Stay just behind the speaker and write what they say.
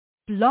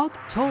Blog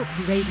Talk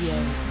Radio.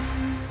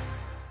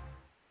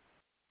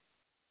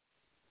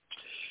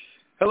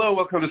 Hello,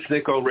 welcome to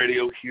Snake Oil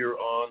Radio here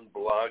on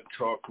Blog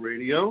Talk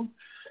Radio.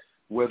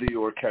 Whether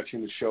you're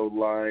catching the show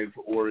live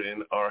or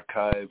in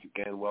archive,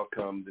 again,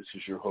 welcome. This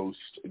is your host,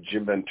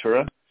 Jim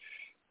Ventura.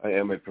 I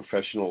am a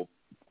professional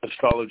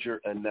astrologer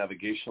and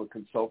navigational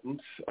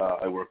consultant.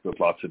 I work with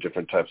lots of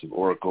different types of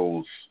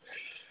oracles,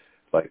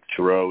 like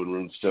tarot and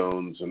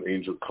runestones and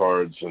angel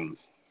cards and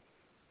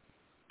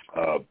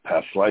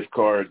past life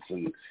cards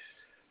and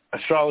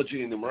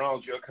astrology and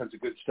numerology, all kinds of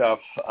good stuff.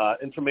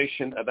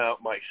 Information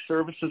about my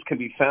services can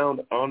be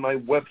found on my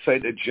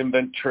website at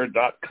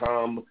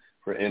jimventura.com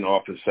for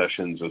in-office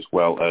sessions as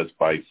well as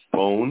by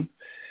phone.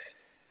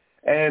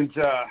 And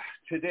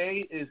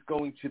today is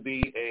going to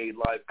be a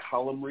live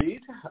column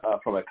read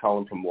from a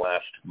column from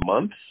last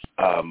month.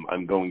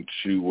 I'm going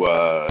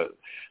to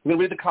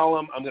read the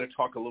column. I'm going to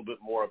talk a little bit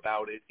more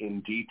about it in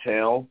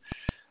detail.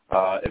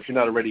 If you're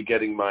not already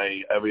getting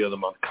my every other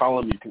month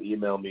column, you can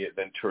email me at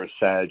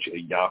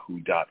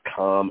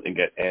venturasag@yahoo.com and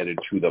get added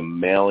to the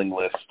mailing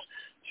list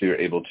so you're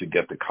able to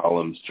get the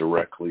columns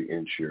directly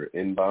into your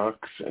inbox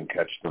and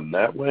catch them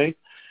that way.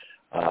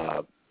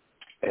 So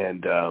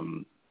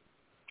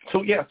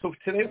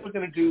today we're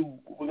going to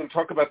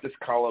talk about this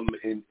column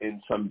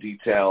in some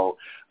detail.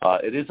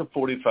 It is a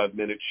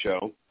 45-minute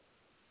show.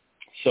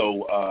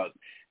 So,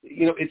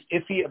 it's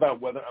iffy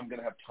about whether I'm going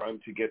to have time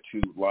to get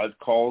to live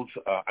calls.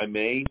 I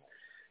may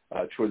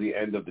toward the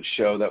end of the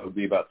show. That would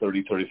be about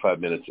 30, 35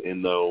 minutes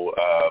in, though.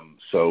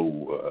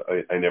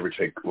 I never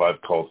take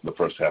live calls in the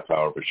first half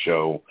hour of a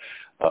show.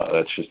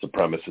 That's just the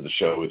premise of the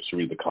show, is to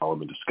read the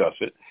column and discuss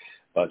it.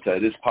 But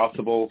it is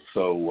possible.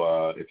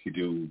 So if you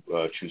do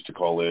choose to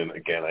call in,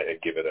 again, I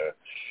give it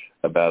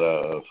about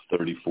a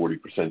 30,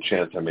 40%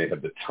 chance I may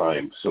have the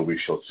time. So we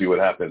shall see what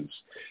happens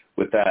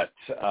with that.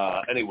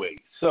 Anyway,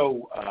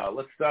 so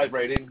let's dive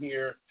right in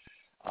here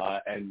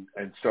and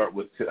start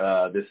with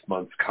this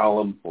month's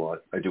column. Well,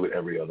 I do it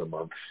every other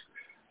month.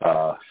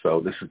 So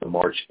this is the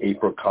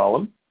March-April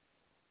column.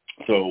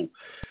 So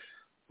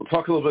we'll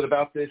talk a little bit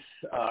about this,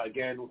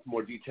 again, with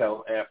more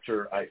detail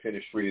after I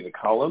finish reading the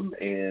column,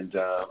 and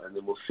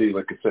then we'll see,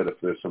 like I said, if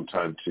there's some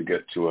time to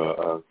get to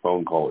a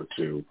phone call or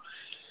two.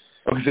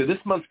 Okay, so this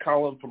month's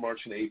column for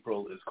March and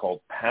April is called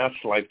Past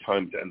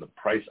Lifetimes and the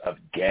Price of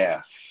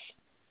Gas.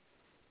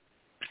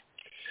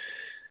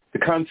 The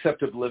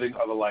concept of living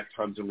other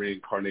lifetimes and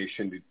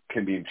reincarnation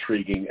can be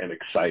intriguing and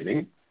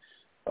exciting.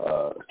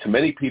 To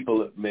many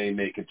people, it may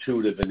make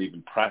intuitive and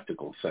even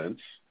practical sense.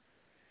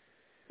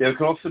 It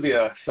can also be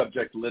a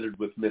subject littered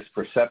with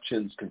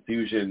misperceptions,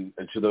 confusion,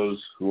 and to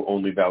those who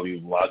only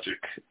value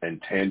logic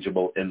and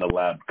tangible in the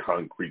lab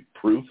concrete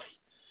proof,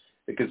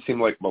 it can seem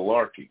like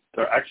malarky.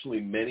 There are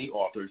actually many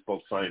authors,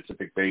 both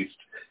scientific-based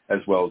as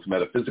well as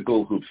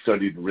metaphysical, who've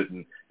studied and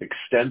written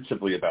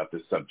extensively about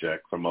this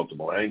subject from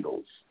multiple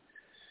angles.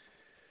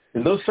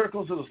 In those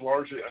circles, it is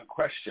largely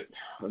unquestioned.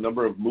 A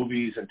number of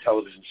movies and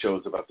television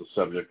shows about the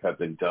subject have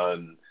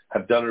done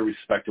a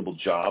respectable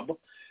job.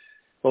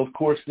 Well, of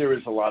course, there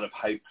is a lot of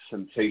hype,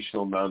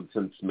 sensational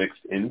nonsense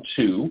mixed in,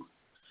 too.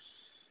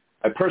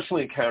 I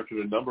personally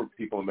encountered a number of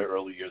people in my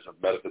early years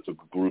of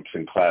metaphysical groups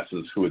and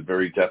classes who had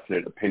very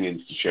definite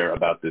opinions to share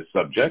about this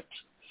subject.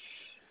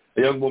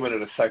 A young woman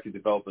in a psychic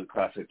development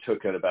class I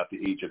took at about the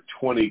age of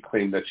 20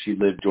 claimed that she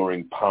lived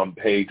during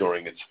Pompeii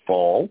during its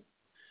fall.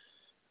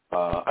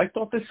 I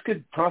thought this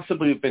could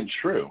possibly have been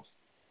true.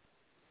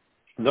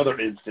 Another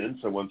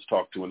instance, I once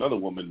talked to another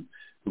woman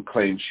who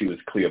claimed she was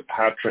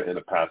Cleopatra in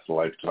a past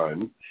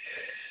lifetime.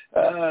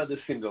 This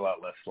seemed a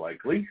lot less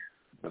likely,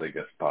 but I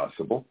guess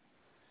possible.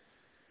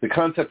 The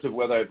concept of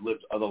whether I've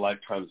lived other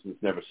lifetimes was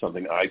never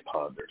something I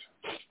pondered.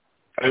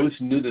 I always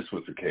knew this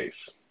was the case.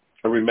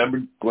 I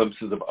remembered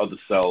glimpses of other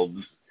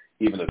selves,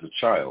 even as a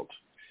child.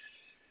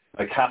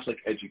 My Catholic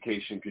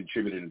education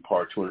contributed in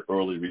part to an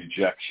early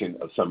rejection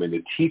of some of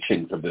the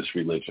teachings of this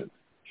religion.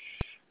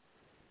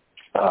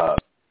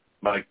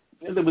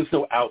 There was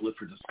no outlet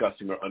for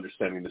discussing or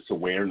understanding this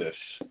awareness.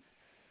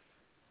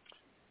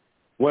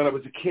 When I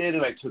was a kid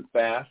and I took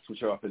baths,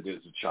 which I often did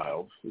as a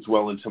child, as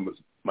well into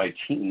my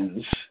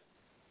teens,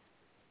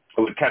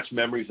 I would catch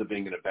memories of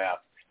being in a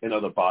bath in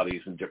other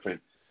bodies in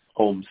different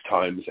homes,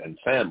 times, and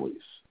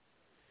families.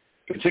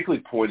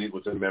 Particularly poignant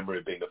was a memory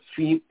of being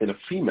in a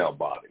female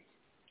body.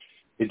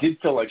 It did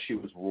feel like she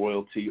was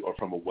royalty or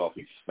from a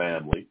wealthy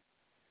family.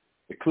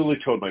 I clearly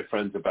told my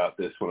friends about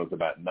this when I was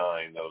about 9.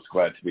 I was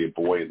glad to be a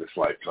boy in this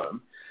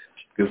lifetime.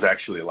 It was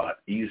actually a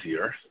lot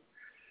easier.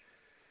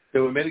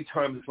 There were many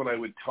times when I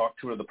would talk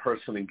to another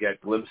person and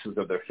get glimpses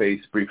of their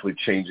face briefly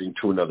changing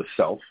to another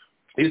self.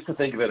 I used to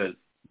think of it as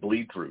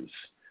bleed-throughs.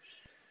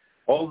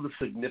 All of the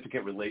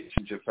significant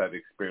relationships I've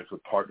experienced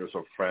with partners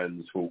or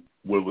friends who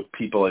were with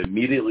people I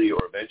immediately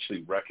or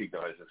eventually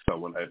recognized as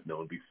someone I've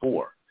known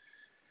before.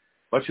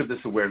 Much of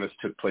this awareness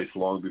took place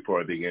long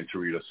before I began to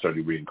read or study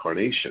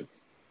reincarnation.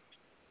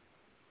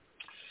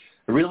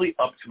 Really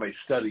up to my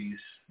studies,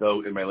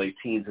 though, in my late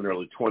teens and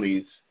early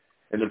 20s,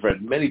 and have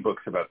read many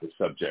books about this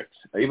subject.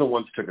 I even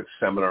once took a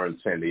seminar in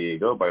San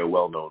Diego by a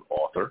well-known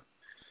author.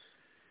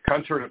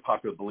 Contrary to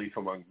popular belief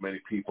among many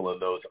people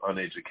and those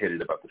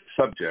uneducated about the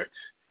subject,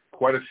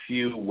 quite a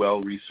few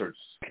well-researched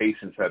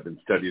cases have been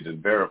studied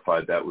and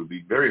verified that would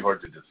be very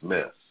hard to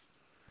dismiss.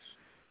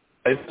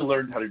 I even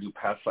learned how to do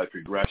past life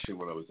regression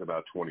when I was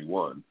about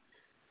 21.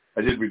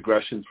 I did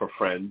regressions for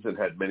friends and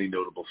had many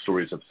notable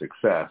stories of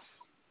success.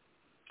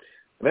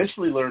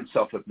 Eventually learned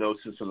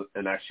self-hypnosis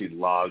and actually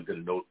logged in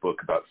a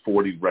notebook about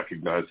 40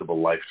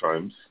 recognizable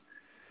lifetimes,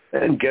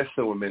 and guess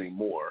there were many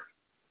more.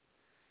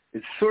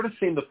 It sort of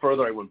seemed the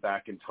further I went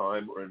back in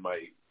time, or in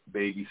my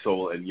baby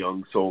soul and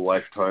young soul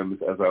lifetimes,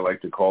 as I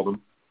like to call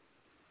them,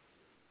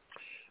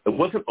 I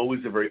wasn't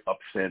always a very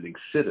upstanding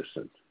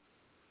citizen.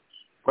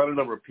 Quite a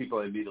number of people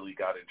I immediately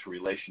got into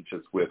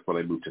relationships with when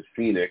I moved to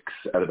Phoenix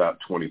at about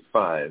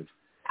 25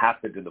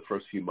 happened in the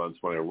first few months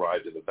when I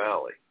arrived in the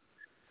valley.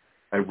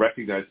 I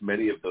recognized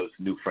many of those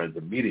new friends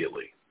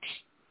immediately.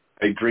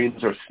 My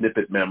dreams are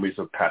snippet memories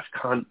of past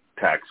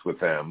contacts with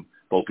them,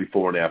 both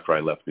before and after I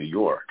left New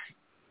York.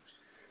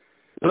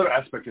 Another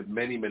aspect of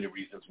many, many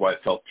reasons why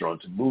I felt drawn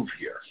to move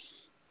here.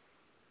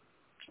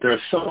 There are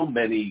so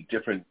many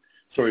different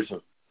stories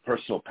of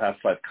personal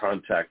past life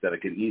contact that I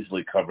could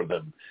easily cover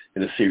them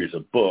in a series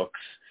of books,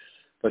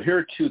 but here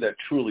are two that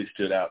truly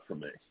stood out for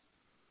me.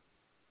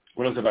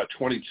 When I was about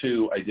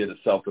 22, I did a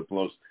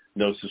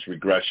self-hypnosis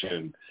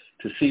regression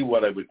to see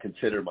what I would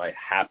consider my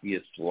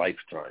happiest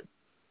lifetime.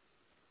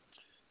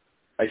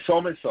 I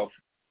saw myself,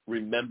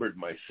 remembered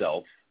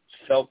myself,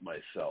 felt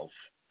myself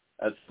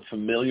as a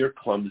familiar,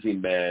 clumsy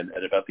man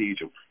at about the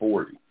age of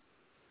 40.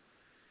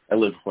 I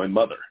lived with my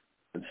mother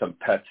and some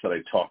pets that I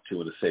talked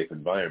to in a safe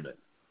environment.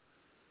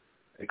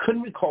 I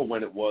couldn't recall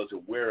when it was or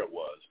where it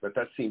was, but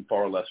that seemed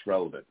far less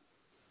relevant.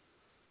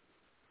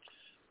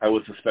 I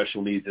was a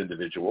special needs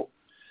individual.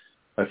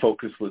 My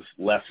focus was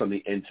less on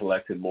the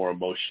intellect and more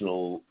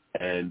emotional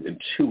and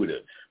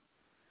intuitive.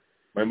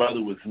 My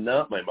mother was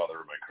not my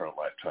mother in my current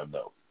lifetime,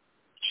 though.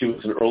 She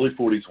was an early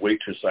 40s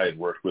waitress I had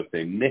worked with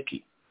named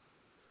Nikki.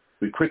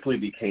 We quickly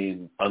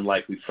became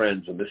unlikely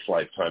friends in this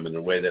lifetime in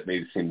a way that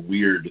made it seem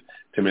weird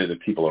to many of the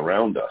people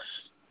around us.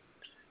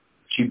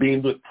 She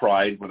beamed with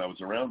pride when I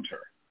was around her.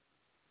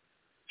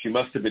 She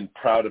must have been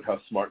proud of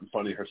how smart and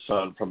funny her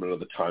son from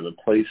another time and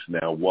place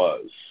now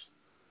was.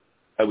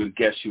 I would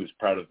guess she was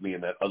proud of me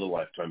in that other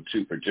lifetime,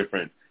 too, for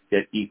different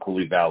yet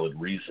equally valid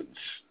reasons.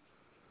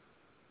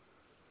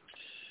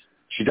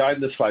 She died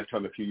in this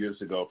lifetime a few years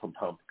ago from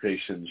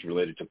complications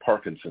related to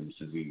Parkinson's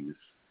disease.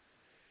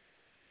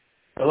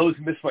 I'll always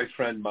miss my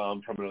friend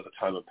Mom from another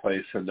time and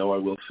place and know I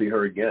will see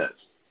her again.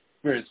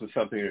 Experience was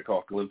something I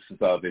caught glimpses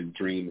of in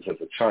dreams as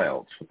a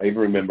child. I even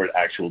remembered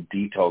actual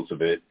details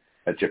of it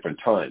at different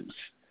times.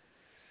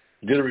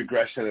 I did a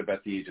regression at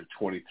about the age of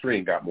 23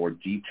 and got more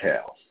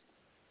detail.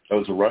 I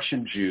was a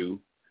Russian Jew,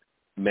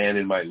 man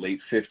in my late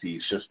 50s,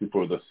 just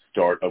before the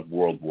start of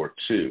World War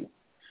II.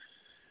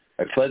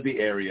 I fled the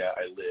area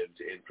I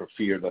lived in for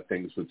fear that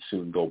things would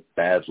soon go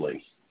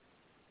badly.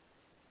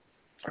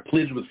 I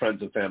pleaded with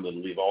friends and family to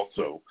leave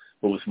also,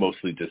 but was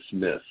mostly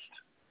dismissed.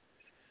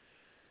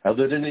 I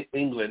lived in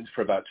England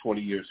for about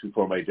 20 years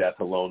before my death,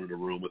 alone in a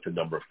room with a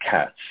number of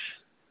cats.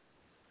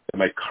 In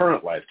my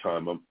current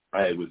lifetime,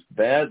 I was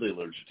badly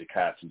allergic to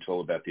cats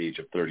until about the age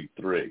of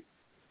 33.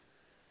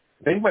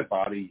 I think my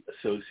body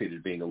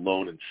associated being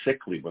alone and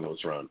sickly when I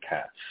was around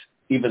cats,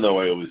 even though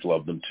I always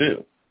loved them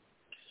too.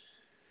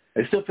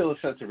 I still feel a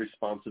sense of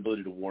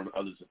responsibility to warn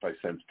others if I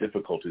sense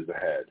difficulties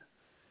ahead,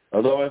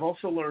 although I've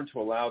also learned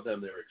to allow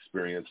them their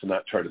experience and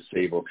not try to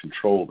save or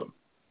control them.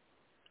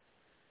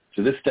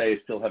 To this day,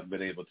 I still haven't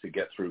been able to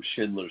get through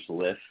Schindler's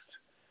List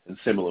and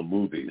similar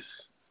movies.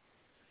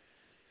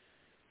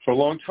 For a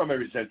long time, I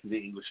resented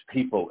the English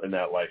people in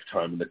that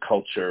lifetime and the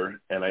culture,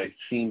 and I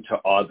seem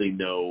to oddly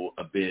know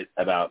a bit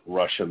about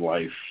Russian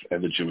life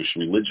and the Jewish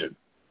religion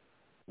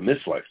in this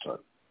lifetime.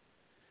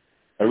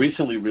 I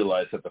recently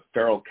realized that the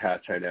feral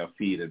cats I now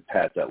feed and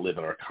pet that live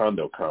in our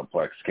condo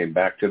complex came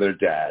back to their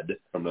dad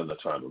from another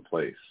time and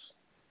place.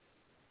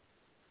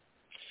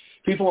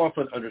 People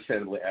often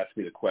understandably ask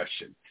me the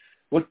question,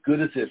 what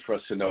good is it for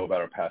us to know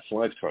about our past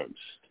lifetimes?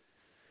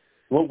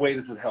 In what way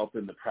does it help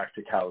in the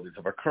practicalities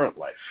of our current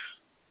life?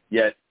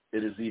 Yet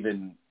in an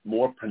even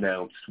more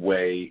pronounced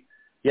way,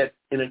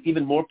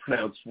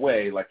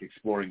 like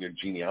exploring your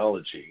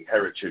genealogy,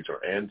 heritage,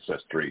 or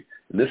ancestry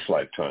in this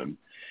lifetime,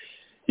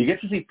 you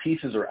get to see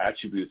pieces or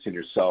attributes in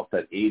yourself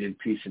that aid in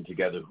piecing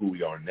together who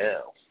we are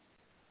now.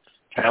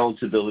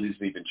 Talents, abilities,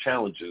 and even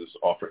challenges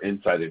offer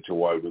insight into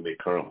why we may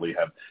currently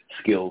have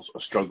skills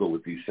or struggle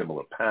with these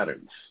similar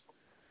patterns.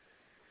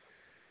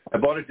 I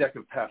bought a deck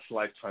of past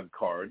lifetime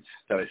cards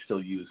that I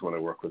still use when I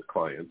work with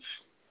clients.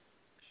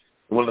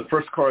 And one of the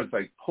first cards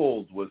I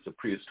pulled was the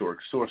prehistoric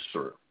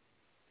sorcerer.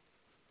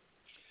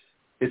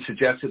 It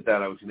suggested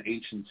that I was an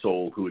ancient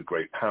soul who had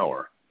great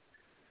power.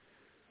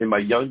 In my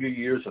younger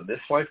years of this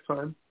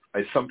lifetime,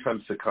 I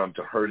sometimes succumbed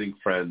to hurting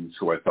friends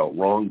who I felt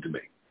wronged me.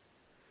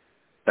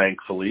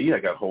 Thankfully, I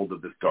got hold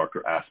of this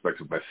darker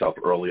aspect of myself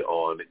early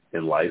on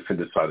in life and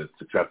decided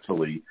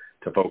successfully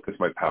to focus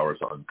my powers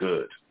on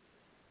good.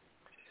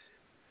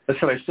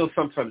 Listen, I still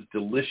sometimes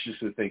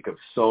deliciously think of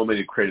so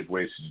many creative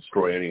ways to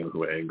destroy anyone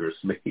who angers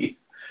me.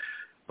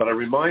 But I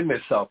remind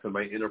myself and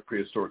my inner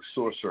prehistoric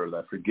sorcerer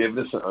that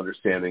forgiveness and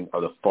understanding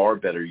are the far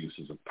better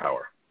uses of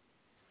power.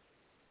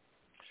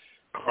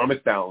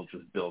 Karmic balance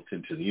is built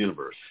into the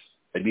universe.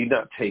 I need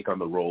not take on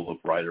the role of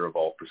righter of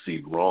all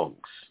perceived wrongs.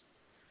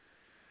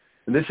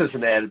 And this has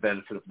an added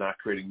benefit of not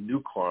creating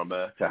new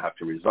karma to have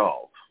to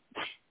resolve,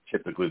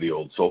 typically the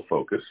old soul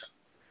focus,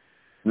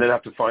 and then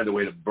have to find a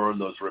way to burn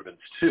those ribbons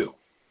too.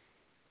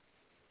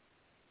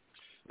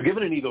 We're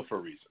given an ego for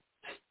a reason.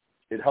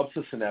 It helps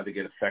us to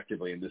navigate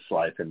effectively in this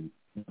life and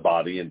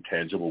body and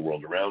tangible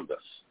world around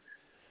us.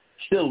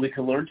 Still, we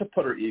can learn to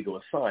put our ego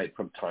aside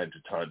from time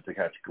to time to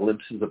catch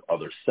glimpses of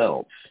other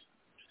selves.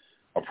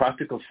 Our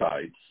practical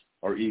sides,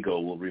 our ego,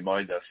 will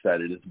remind us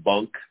that it is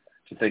bunk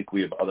to think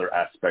we have other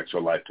aspects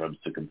or lifetimes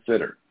to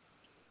consider.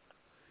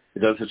 It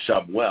does its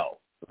job well.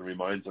 It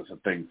reminds us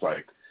of things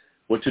like,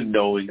 what do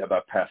knowing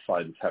about past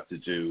lives have to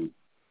do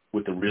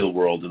with the real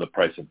world and the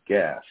price of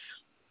gas?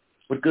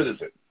 What good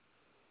is it?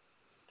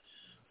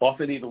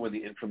 Often, even when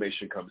the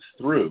information comes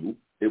through,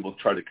 it will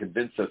try to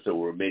convince us that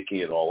we're making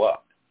it all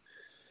up.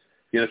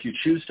 Yet if you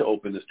choose to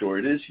open this door,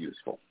 it is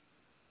useful.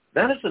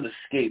 Not as an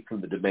escape from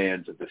the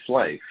demands of this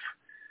life,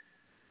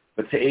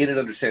 but to aid in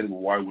understanding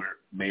why we're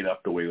made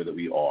up the way that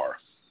we are.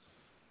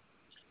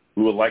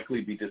 We will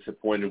likely be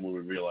disappointed when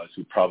we realize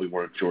we probably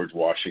weren't George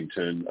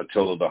Washington,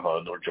 Attila the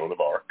Hun, or Joan of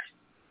Arc.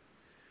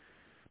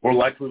 More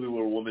likely we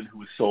were a woman who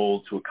was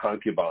sold to a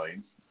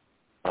concubine,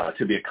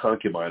 to be a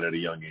concubine at a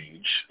young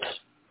age,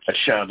 a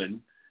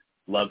shaman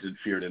loved and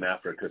feared in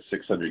Africa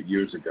 600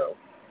 years ago.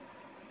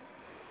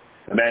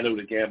 A man who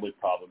had a gambling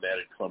problem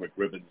added karmic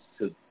ribbons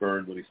to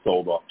burn when he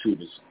sold off 2 of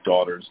his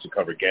daughters to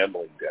cover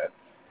gambling debt.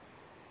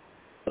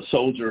 A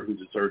soldier who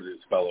deserted his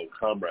fellow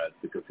comrades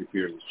because he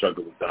feared the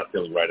struggle of not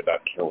feeling right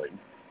about killing.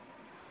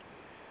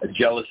 A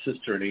jealous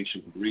sister in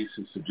ancient Greece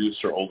who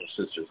seduced her older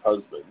sister's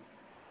husband.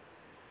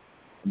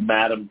 A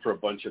madam for a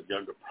bunch of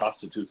younger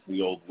prostitutes in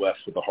the Old West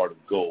with a heart of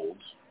gold.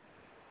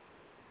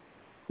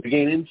 We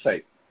gain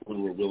insight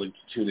when we're willing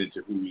to tune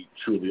into who we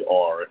truly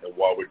are and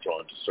why we're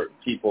drawn to certain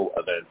people,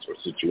 events, or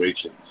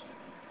situations.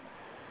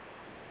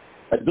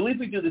 I believe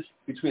we do this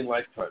between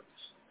lifetimes,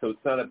 so it's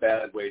not a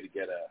bad way to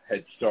get a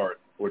head start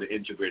or to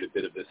integrate a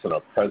bit of this in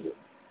our present.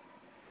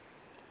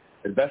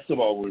 And best of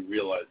all, we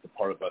realize the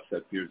part of us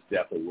that fears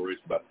death or worries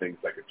about things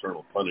like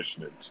eternal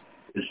punishment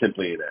is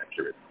simply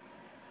inaccurate.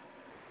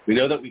 We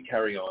know that we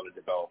carry on and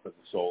develop as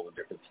a soul in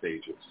different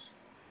stages.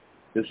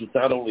 This is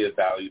not only a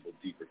valuable,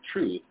 deeper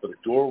truth, but a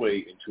doorway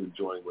into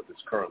enjoying what this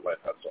current life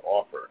has to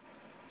offer,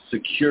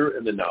 secure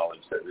in the knowledge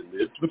that we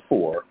lived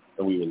before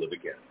and we will live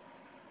again.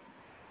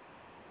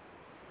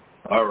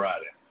 All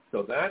right.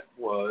 So that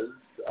was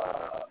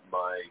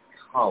my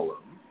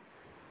column.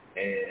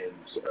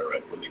 And, all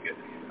right, let me get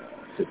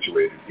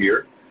situated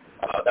here.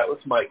 That was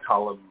my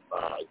column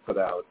I put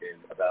out in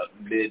about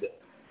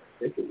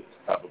I think it was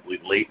probably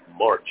late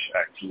March,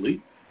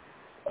 actually.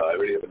 I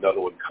already have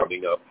another one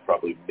coming up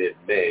probably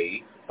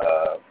mid-May,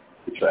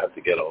 which I have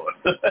to get on.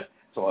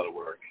 It's a lot of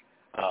work,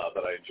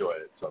 but I enjoy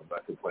it, so I'm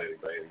not complaining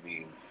by any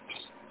means.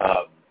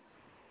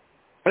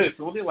 Anyway,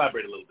 so let me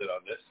elaborate a little bit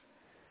on this.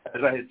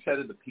 As I had said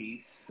in the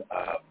piece,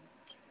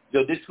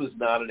 this was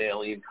not an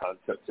alien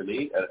concept to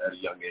me at a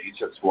young age.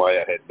 That's why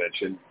I had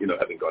mentioned,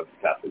 having gone to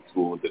Catholic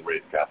school and been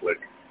raised Catholic.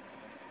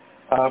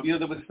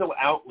 There was no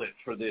outlet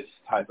for this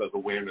type of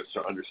awareness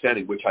or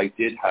understanding, which I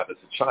did have as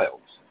a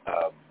child.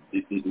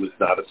 It was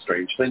not a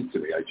strange thing to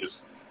me. I just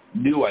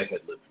knew I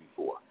had lived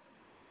before.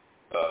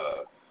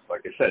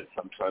 Like I said,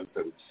 sometimes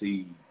I would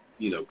see,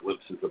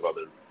 glimpses of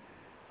other,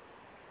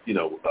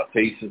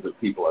 faces of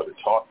people I would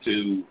talk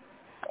to.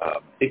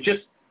 It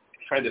just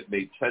kind of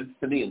made sense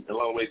to me. In a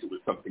lot of ways, it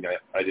was something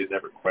I did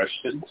never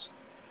question.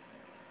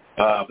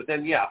 But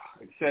then, like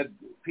I said,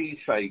 piece,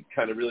 I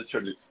kind of really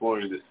started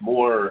exploring this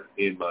more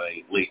in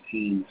my late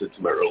teens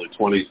into my early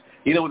 20s.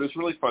 It was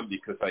really fun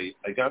because I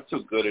got so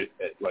good at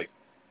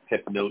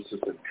hypnosis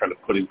and kind of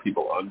putting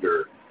people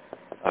under.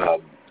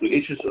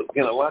 It's just,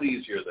 a lot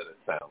easier than it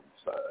sounds.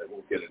 I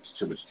won't get into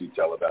too much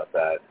detail about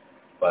that.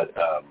 But,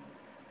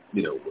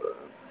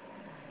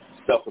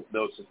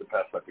 self-hypnosis and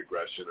past life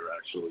regression are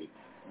actually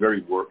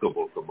very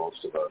workable for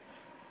most of us.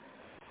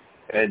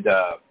 And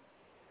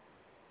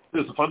it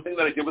was a fun thing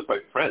that I did with my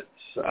friends.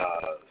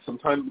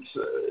 Sometimes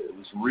it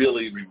was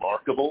really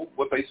remarkable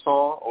what they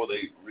saw or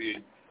they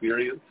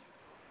re-experienced.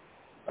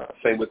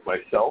 Same with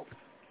myself.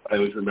 I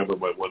always remember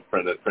my one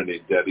friend, a friend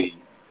named Debbie,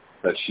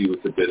 that she was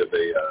a bit of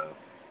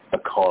a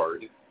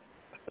card.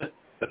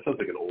 That sounds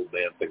like an old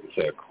man thing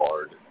to say, a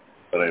card,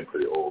 but I am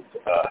pretty old.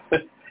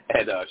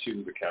 And she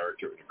was a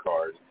character in a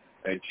card.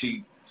 And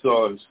she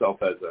saw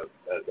herself as a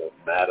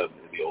madam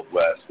in the Old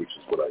West, which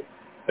is what I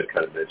had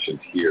kind of mentioned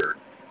here.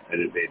 And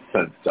it made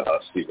sense to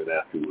us even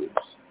afterwards.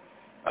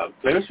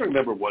 I also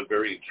remember one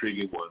very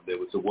intriguing one. There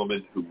was a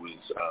woman who was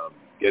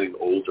getting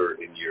older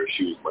in years.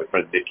 She was my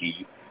friend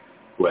Nikki,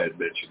 who I had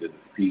mentioned in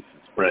this piece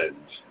as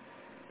friends.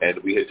 And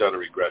we had done a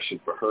regression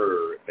for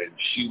her, and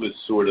she was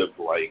sort of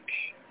like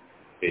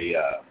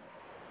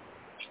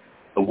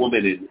a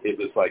woman it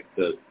was like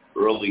the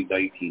early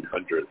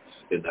 1900s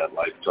in that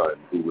lifetime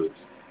who was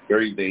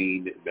very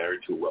vain,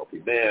 married to a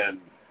wealthy man,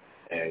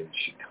 and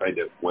she kind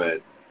of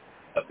went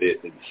a bit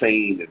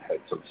insane and had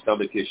some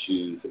stomach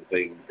issues and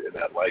things in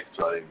that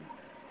lifetime,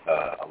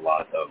 a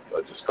lot of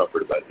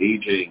discomfort about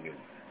aging, and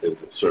there was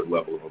a certain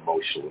level of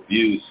emotional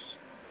abuse,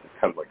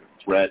 kind of like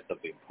a threat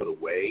of being put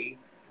away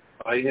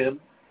by him.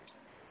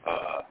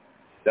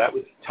 That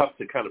was tough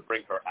to kind of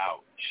bring her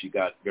out. She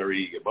got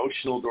very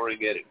emotional during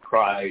it and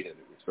cried, and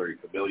it was very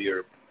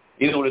familiar.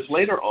 It was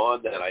later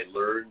on that I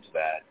learned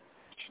that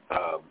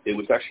it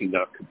was actually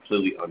not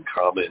completely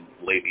uncommon,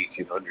 late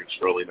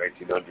 1800s, early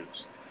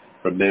 1900s,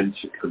 for men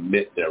to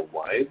commit their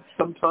wives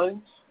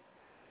sometimes.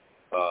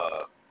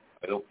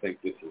 I don't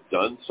think this is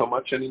done so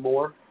much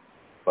anymore,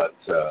 but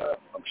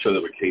I'm sure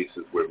there were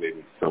cases where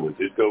maybe someone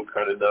did go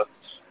kind of nuts.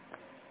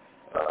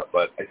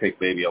 But I think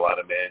maybe a lot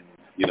of men,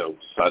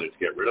 decided to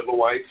get rid of a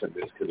wife, and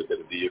this could have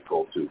been a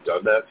vehicle to have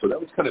done that. So that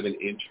was kind of an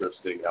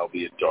interesting,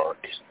 albeit dark,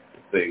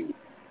 thing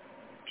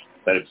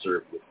that I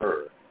observed with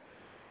her.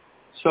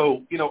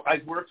 So,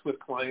 I've worked with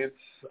clients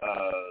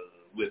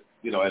with,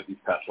 I have these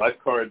past life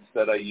cards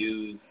that I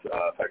use. In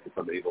fact, if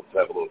I'm able to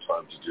have a little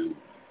time to do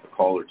a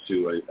call or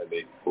two, I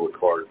may pull a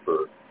card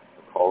for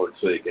a call or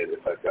two again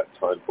if I've got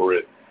time for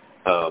it.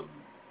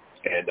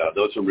 And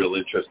those are real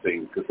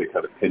interesting because they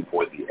kind of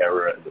pinpoint the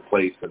era and the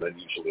place, and then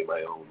usually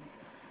my own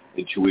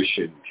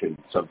intuition can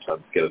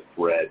sometimes get a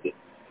thread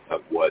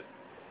of what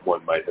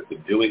one might have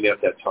been doing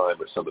at that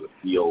time or some of the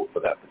feel for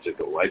that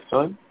particular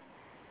lifetime.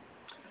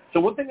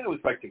 So one thing I always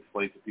like to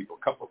explain to people,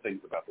 a couple of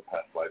things about the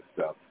past life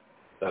stuff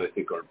that I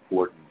think are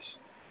important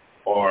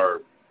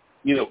are,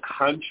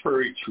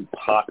 contrary to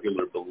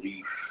popular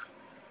belief,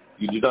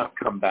 you do not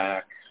come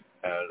back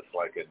as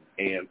like an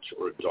ant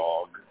or a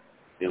dog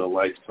in a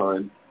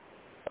lifetime.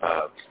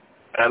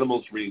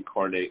 Animals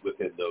reincarnate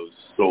within those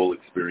soul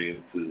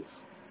experiences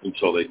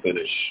until they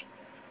finish,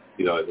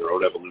 their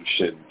own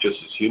evolution, just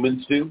as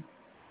humans do.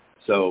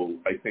 So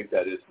I think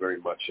that is very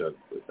much a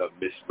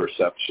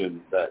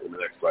misperception that in the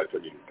next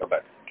lifetime you can come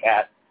back as a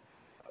cat.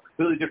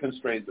 Completely different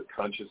strains of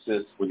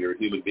consciousness. When you're a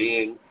human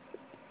being,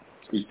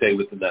 you stay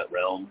within that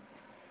realm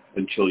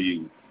until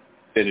you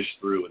finish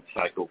through and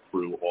cycle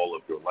through all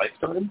of your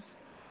lifetimes.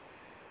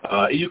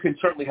 You can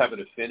certainly have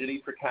an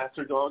affinity for cats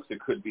or dogs. It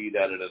could be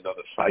that in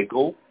another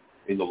cycle,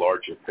 in the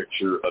larger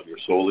picture of your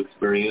soul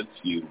experience,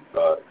 you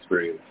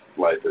experience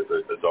life as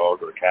a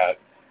dog or a cat,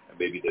 and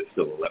maybe there's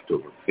still a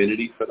leftover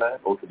affinity for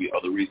that, or it could be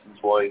other reasons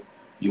why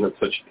you have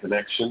such a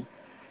connection.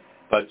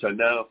 But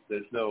now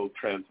there's no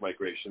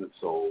transmigration of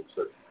souls.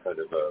 That's kind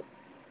of a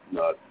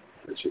not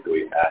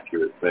particularly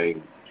accurate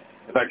thing.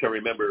 In fact, I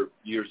remember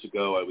years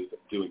ago I was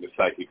doing a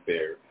psychic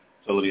fair.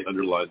 So let me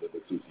underline that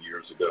this was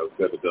years ago.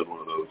 I haven't done one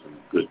of those in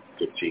good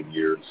 15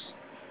 years.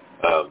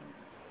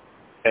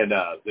 And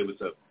there was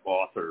an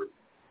author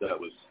that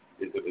was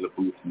in a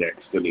booth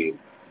next to me.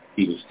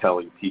 He was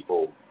telling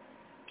people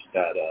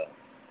that,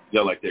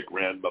 like their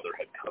grandmother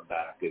had come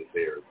back as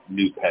their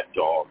new pet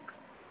dog.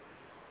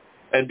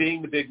 And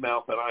being the big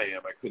mouth that I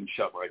am, I couldn't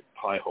shut my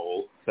pie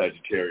hole,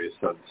 Sagittarius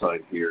sun sign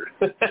here.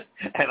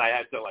 And I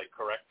had to,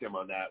 correct him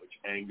on that, which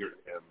angered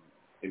him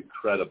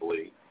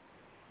incredibly.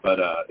 But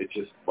it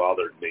just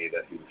bothered me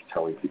that he was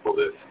telling people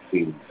this.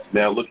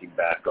 Now looking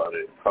back on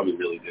it, it probably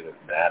really didn't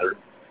matter.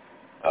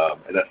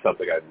 And that's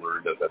something I've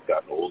learned as I've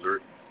gotten older.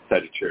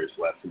 Sagittarius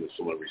lesson is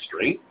somewhat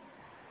restraint.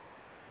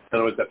 I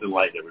don't always have to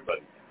enlighten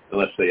everybody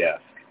unless they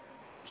ask.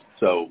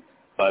 So,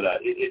 but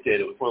it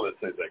did. It was one of those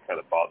things that kind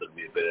of bothered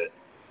me a bit.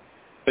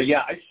 But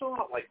yeah, I saw,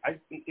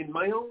 in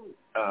my own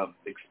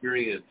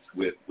experience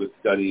with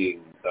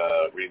studying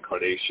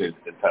reincarnation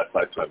and past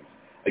lifetimes,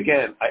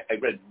 again, I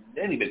read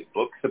many, many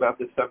books about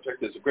this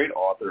subject. There's a great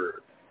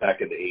author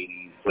back in the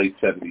 80s, late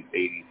 70s,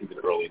 80s, even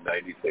early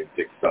 90s named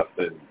Dick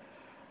Suffin,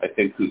 I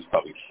think, who's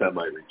probably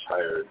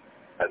semi-retired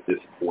at this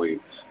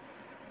point,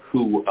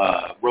 who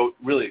wrote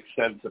really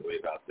extensively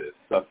about this.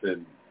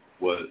 Suffin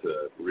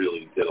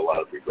really did a lot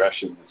of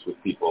regressions with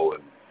people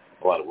and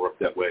a lot of work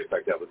that way. In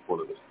fact, that was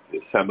one of the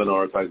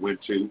seminars I went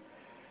to,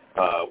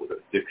 was a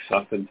Dick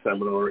Suffin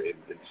seminar in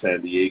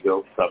San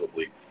Diego,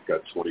 probably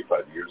got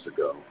 25 years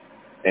ago.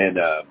 And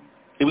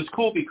it was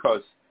cool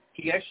because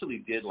he actually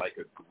did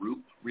a group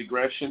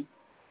regression.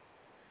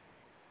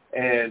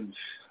 And,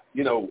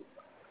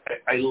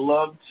 I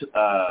loved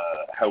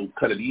how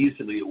kind of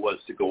easily it was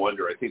to go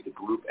under. I think the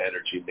group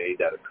energy made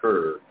that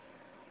occur.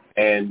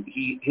 And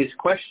his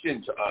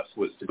question to us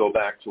was to go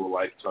back to a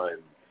lifetime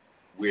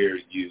where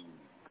you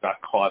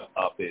got caught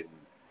up in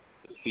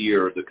the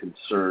fear, the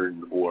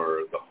concern,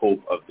 or the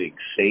hope of being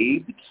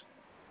saved.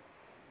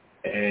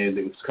 And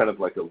it was kind of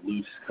like a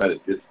loose kind of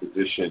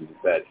disposition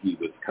that he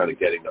was kind of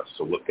getting us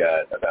to look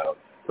at about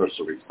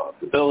personal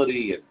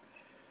responsibility. And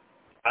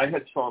I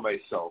had saw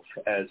myself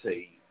as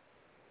a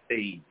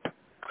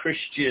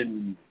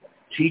Christian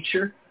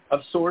teacher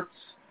of sorts,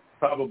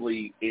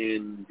 probably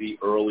in the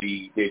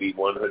early maybe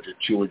 100,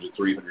 200,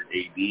 300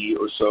 AD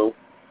or so,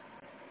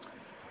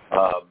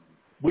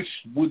 which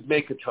would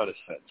make a ton of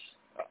sense.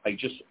 I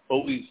just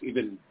always,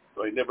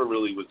 I never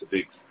really was a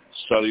big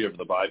studier of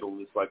the Bible in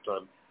this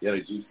lifetime, yet I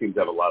do seem to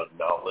have a lot of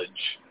knowledge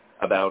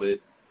about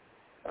it,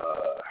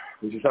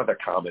 which is not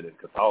that common in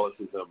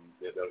Catholicism.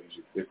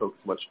 They focus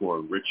much more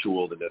on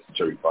ritual than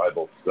necessary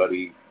Bible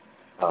study.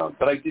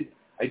 But I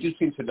do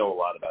seem to know a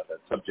lot about that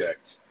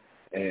subject,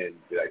 and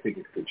I think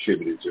it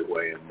contributed to who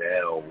I am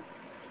now,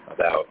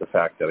 about the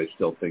fact that I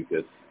still think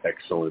there's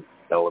excellent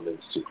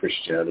elements to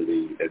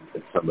Christianity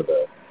and some of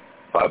the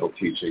Bible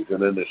teachings,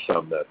 and then there's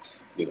some that's,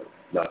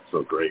 not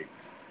so great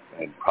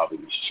and probably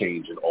was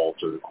changed and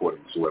altered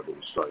according to whoever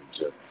was trying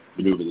to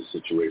maneuver the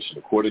situation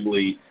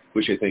accordingly,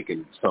 which I think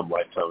in some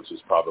lifetimes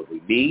was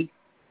probably me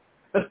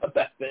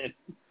back then.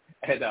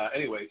 And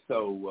anyway,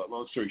 so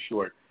long story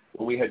short,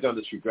 when we had done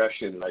this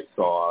regression and I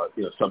saw,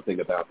 something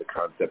about the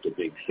concept of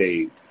being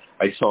saved,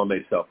 I saw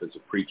myself as a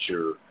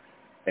preacher,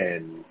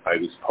 and I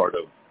was part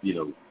of,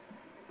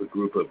 a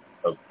group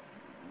of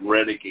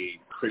renegade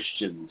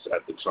Christians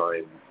at the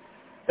time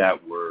that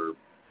were,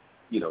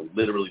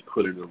 literally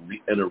put in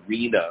an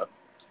arena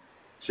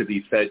to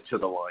be fed to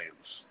the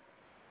lions.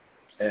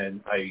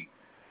 And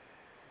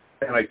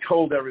I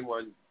told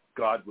everyone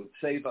God would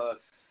save us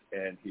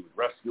and he would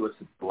rescue us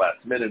at the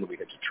last minute, and we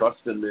had to trust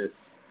in this.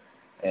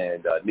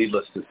 And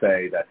needless to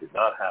say, that did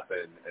not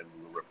happen, and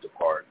we were ripped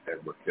apart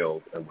and were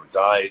killed and were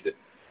died,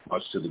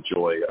 much to the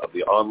joy of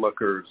the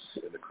onlookers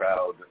in the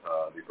crowd.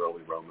 The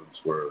early Romans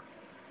were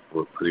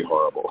pretty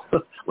horrible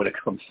when it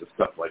comes to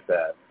stuff like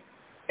that.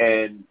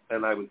 And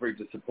I was very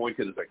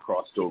disappointed as I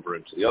crossed over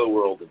into the other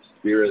world, into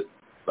spirit,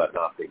 but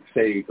not being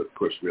saved. Of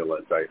course,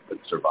 realized I had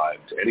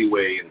survived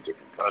anyway in a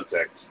different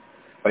context.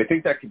 But I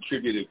think that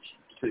contributed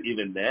to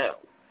even now.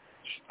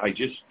 I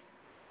just,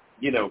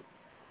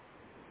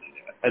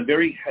 I'm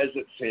very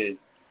hesitant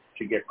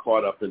to get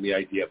caught up in the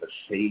idea of a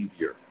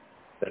savior,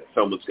 that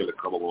someone's going to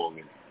come along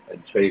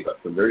and save us.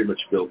 I'm very much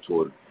built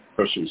toward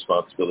personal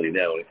responsibility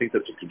now, and I think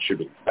that's a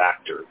contributing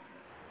factor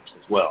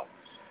as well.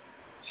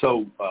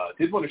 So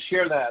did want to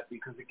share that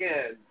because,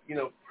 again,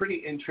 pretty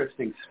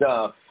interesting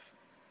stuff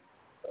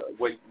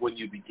when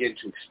you begin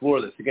to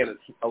explore this. Again,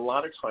 it's a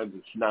lot of times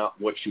it's not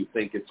what you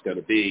think it's going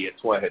to be.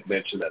 It's why I had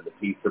mentioned that in the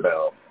piece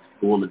about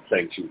the woman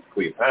saying she was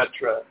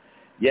Cleopatra.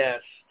 Yes,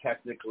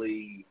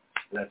 technically,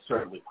 that's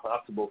certainly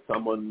possible.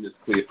 Someone is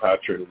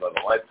Cleopatra in another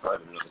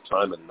lifetime, in another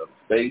time, in another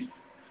space,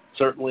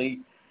 certainly.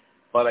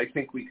 But I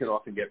think we can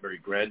often get very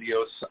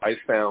grandiose. I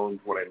found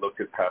when I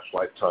looked at past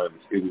lifetimes,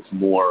 it was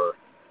more,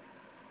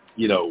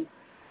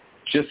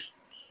 just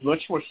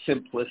much more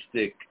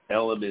simplistic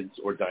elements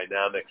or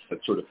dynamics that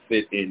sort of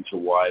fit into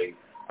why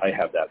I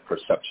have that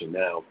perception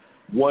now.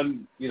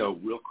 One,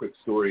 real quick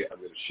story I'm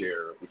going to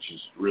share, which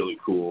is really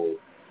cool,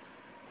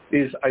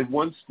 is I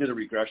once did a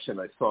regression.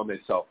 I saw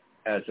myself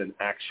as an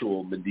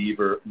actual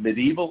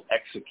medieval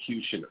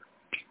executioner.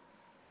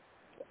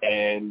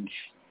 And,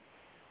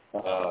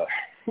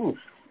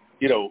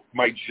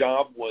 my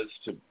job was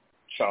to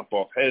chop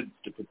off heads,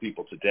 to put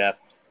people to death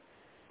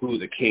who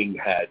the king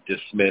had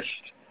dismissed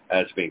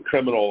as being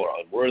criminal or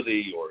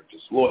unworthy or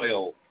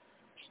disloyal.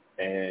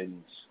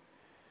 And,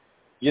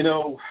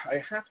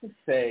 I have to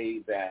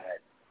say that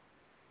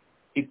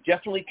it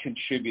definitely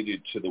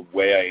contributed to the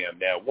way I am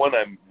now. One,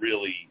 I'm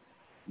really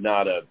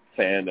not a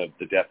fan of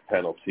the death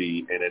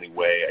penalty in any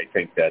way. I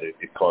think that it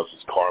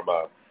causes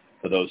karma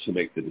for those who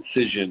make the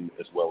decision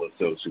as well as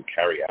those who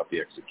carry out the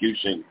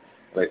execution.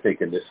 And I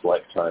think in this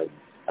lifetime,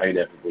 I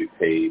inevitably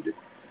paid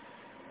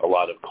a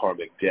lot of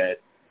karmic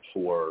debt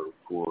for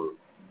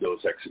those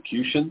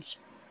executions.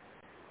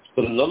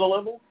 But at another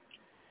level,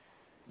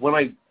 when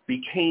I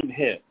became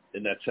him,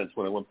 in that sense,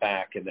 when I went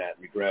back in that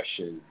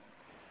regression,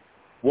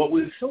 what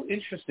was so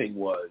interesting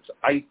was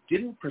I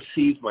didn't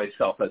perceive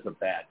myself as a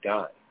bad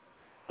guy.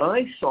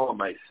 I saw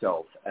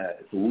myself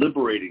as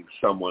liberating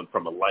someone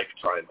from a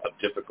lifetime of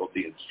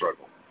difficulty and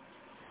struggle.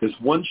 Because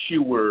once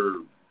you were,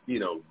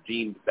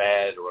 deemed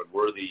bad or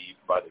unworthy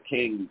by the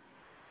king,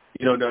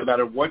 no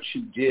matter what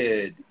you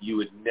did, you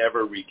would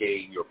never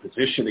regain your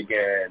position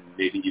again,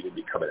 maybe even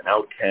become an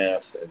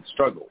outcast and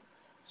struggle.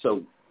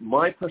 So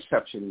my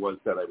perception was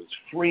that I was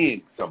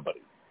freeing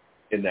somebody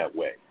in that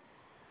way.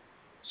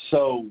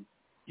 So,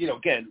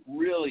 again,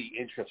 really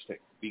interesting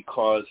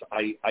because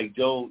I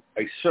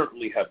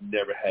certainly have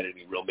never had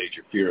any real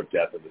major fear of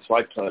death in this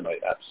lifetime. I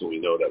absolutely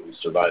know that we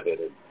survive it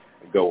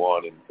and go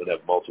on and have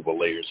multiple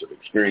layers of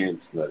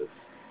experience, and that it's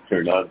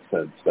pure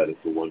nonsense, that it's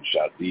a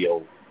one-shot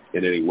deal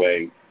in any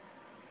way.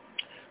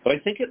 But I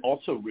think it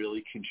also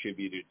really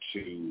contributed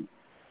to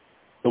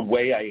the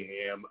way I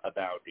am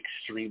about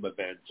extreme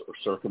events or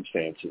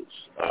circumstances.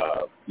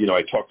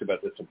 I talked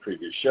about this in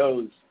previous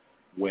shows.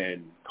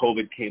 When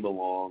COVID came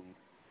along,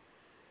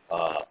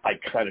 I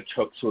kind of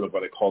took sort of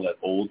what I call that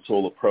old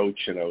soul approach,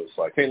 and I was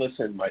like, hey,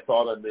 listen, my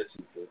thought on this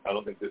is that I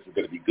don't think this is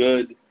going to be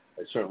good.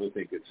 I certainly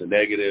think it's a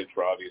negative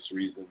for obvious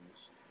reasons.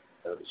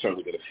 I'm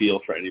certainly going to feel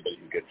for anybody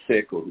who gets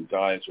sick or who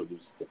dies or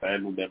loses a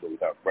family member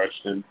without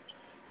question.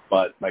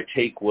 But my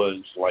take was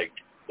like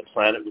the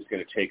planet was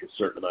going to take a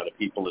certain amount of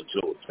people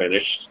until it was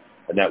finished,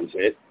 and that was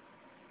it.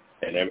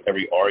 and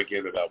every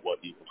argument about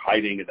what you were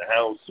hiding in the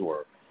house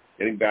or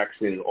getting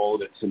vaccinated, all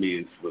of it to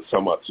me was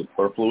somewhat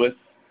superfluous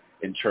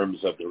in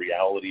terms of the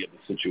reality of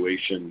the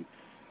situation.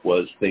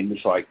 Was things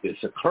like this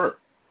occur,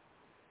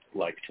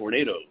 like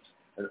tornadoes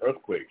and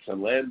earthquakes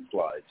and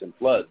landslides and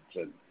floods.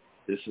 And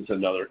this is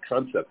another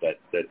concept that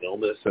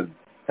illness and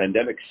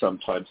pandemics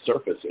sometimes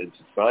surface in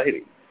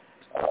society.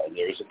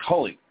 There is a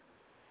culling.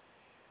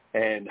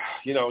 And,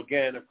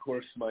 again, of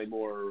course, my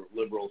more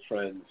liberal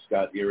friends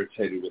got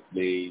irritated with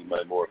me.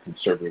 My more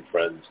conservative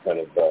friends kind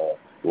of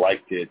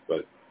liked it,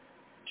 but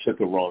took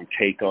a wrong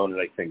take on it,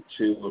 I think,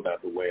 too,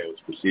 about the way I was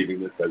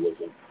perceiving this. I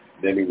wasn't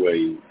in any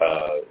way,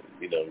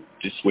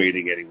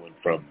 dissuading anyone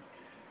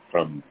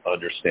from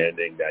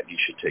understanding that you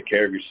should take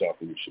care of yourself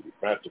and you should be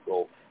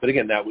practical. But,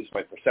 again, that was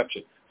my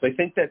perception. So I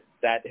think that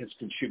has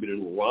contributed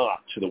a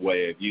lot to the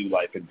way I view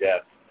life and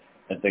death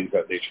and things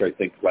of that nature. I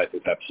think life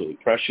is absolutely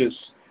precious.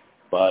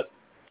 But,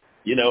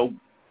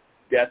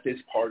 death is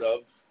part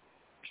of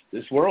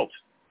this world,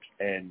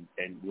 and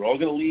we're all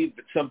going to leave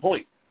at some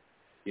point.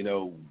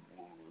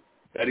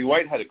 Betty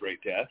White had a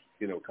great death,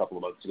 a couple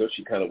of months ago.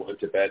 She kind of went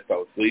to bed,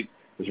 fell asleep,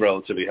 was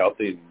relatively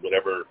healthy, and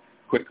whatever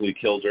quickly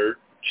killed her,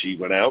 she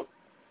went out.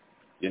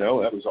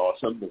 That was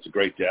awesome. It was a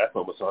great death,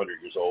 almost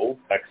 100 years old.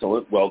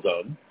 Excellent, well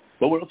done.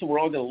 But we're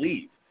all going to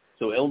leave.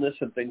 So illness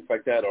and things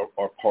like that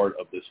are part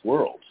of this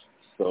world.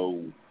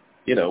 So,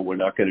 we're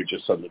not going to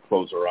just suddenly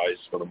close our eyes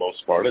for the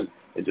most part and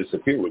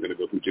disappear. We're going to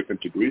go through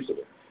different degrees of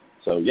it.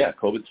 So, yeah,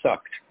 COVID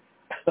sucked.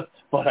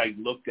 But I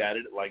looked at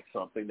it like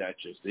something that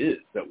just is,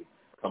 that would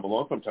come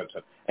along from time to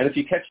time. And if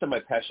you catch some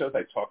of my past shows,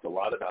 I talked a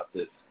lot about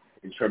this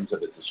in terms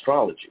of its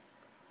astrology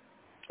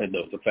and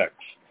those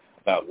effects,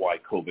 about why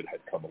COVID had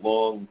come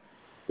along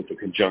with the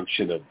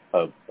conjunction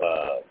of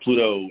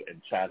Pluto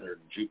and Saturn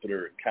and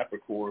Jupiter and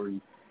Capricorn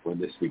when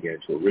this began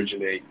to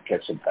originate. You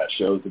catch some past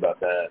shows about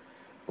that.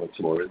 Want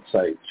some more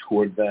insight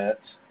toward that.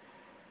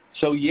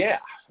 So, yeah,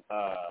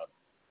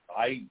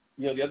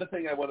 the other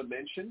thing I want to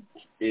mention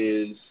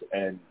is,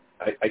 and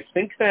I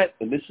think that,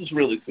 and this is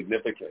really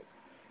significant,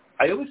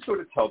 I always sort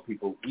of tell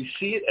people we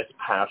see it as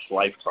past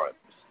lifetimes,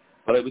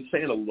 but I would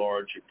say in a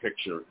larger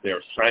picture, there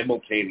are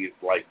simultaneous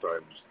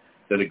lifetimes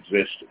that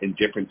exist in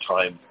different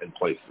times and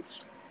places.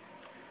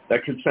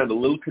 That can sound a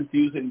little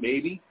confusing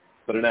maybe,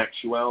 but in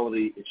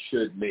actuality, it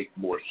should make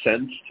more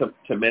sense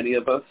to many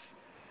of us.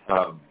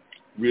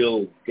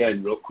 Real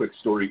quick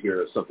story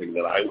here of something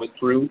that I went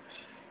through.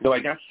 I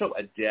got so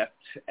adept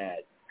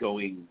at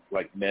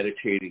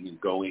meditating and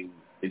going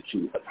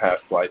into a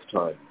past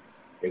lifetime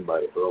in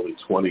my early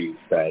 20s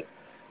that,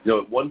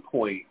 at one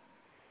point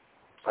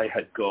I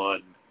had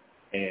gone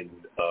and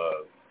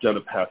done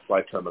a past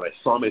lifetime, and I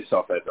saw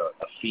myself as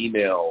a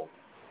female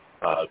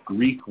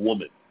Greek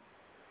woman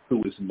who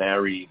was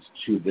married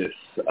to this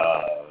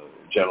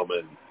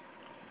gentleman,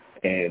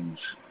 and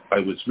I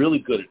was really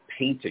good at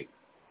painting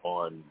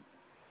on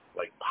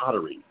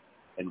pottery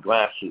and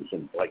glasses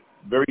and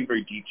very,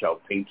 very detailed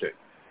painting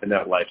in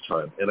that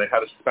lifetime. And I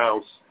had a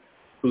spouse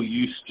who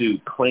used to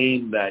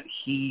claim that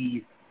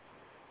he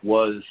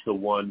was the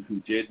one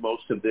who did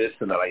most of this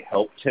and that I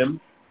helped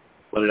him,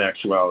 when in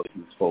actuality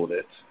he was full of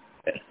it.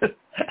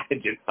 I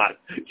did not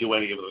do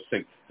any of those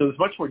things. So there's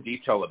much more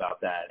detail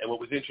about that. And what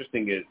was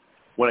interesting is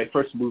when I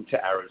first moved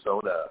to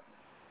Arizona,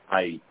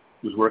 I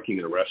was working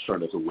in a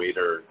restaurant as a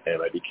waiter,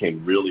 and I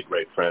became really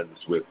great friends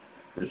with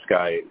this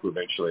guy who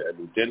eventually I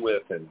moved in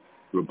with, and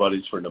we were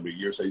buddies for a number of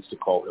years. I used to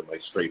call him my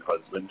straight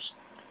husband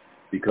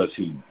because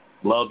he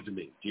loved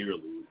me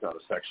dearly. It was not a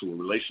sexual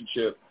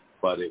relationship,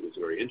 but it was a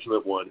very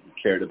intimate one.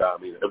 He cared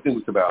about me. Everything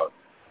was about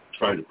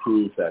trying to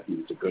prove that he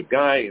was a good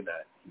guy and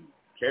that he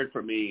cared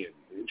for me, and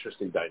an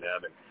interesting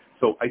dynamic.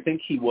 So I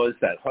think he was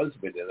that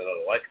husband in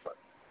another lifetime,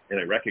 and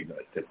I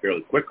recognized it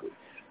fairly quickly.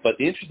 But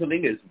the interesting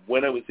thing is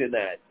when I was in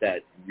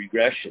that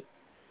regression,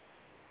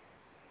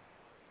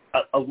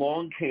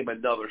 along came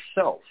another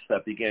self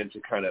that began to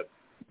kind of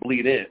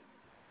bleed in.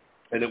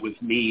 And it was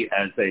me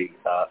as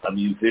a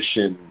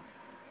musician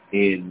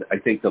in, I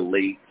think, the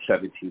late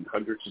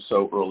 1700s or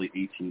so, early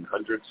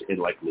 1800s in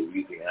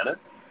Louisiana.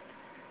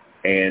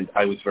 And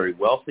I was very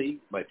wealthy.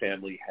 My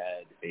family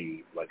had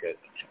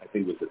I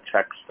think it was a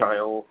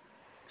textile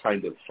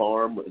kind of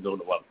farm,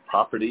 owned a lot of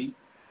property.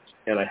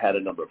 And I had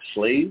a number of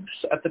slaves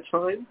at the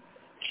time,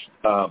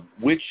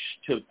 which,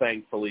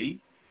 thankfully,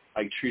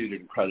 I treated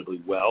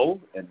incredibly well.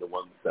 And the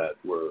ones that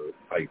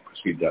I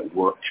perceived that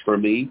worked for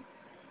me,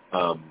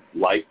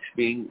 liked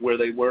being where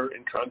they were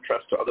in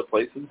contrast to other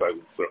places. I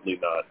was certainly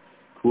not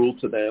cruel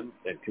to them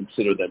and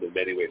considered them in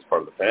many ways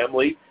part of the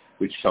family,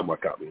 which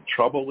somewhat got me in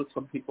trouble with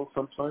some people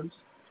sometimes.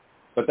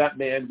 But that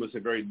man was a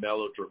very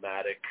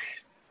melodramatic,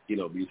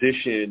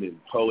 musician and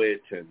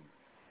poet.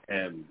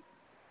 And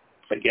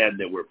again,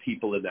 there were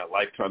people in that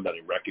lifetime that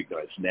I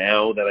recognize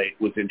now that I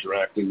was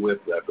interacting with,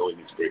 without going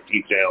into great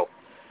detail.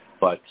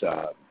 But,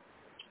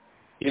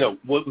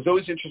 what was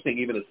always interesting,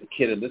 even as a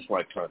kid in this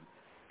lifetime,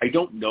 I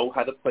don't know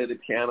how to play the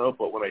piano,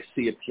 but when I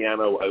see a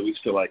piano, I always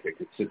feel like I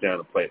could sit down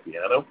and play a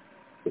piano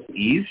with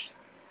ease.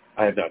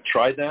 I have not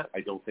tried that. I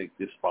don't think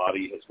this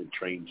body has been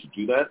trained to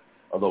do that.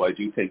 although I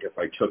do think if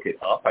I took it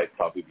up, I'd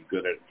probably be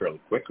good at it fairly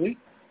quickly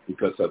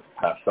because of the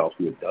past self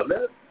who had done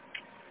that.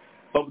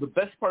 But the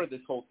best part of this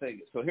whole thing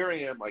is, so here I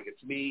am, like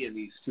it's me and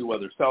these two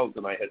other selves,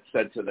 and I had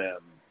said to them,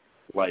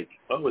 like,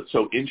 oh, it's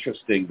so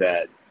interesting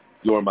that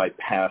you're my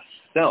past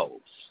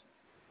selves.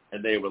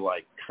 And they were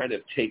like kind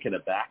of taken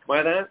aback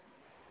by that.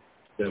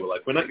 They were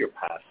like, we're not your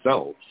past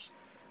selves.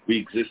 We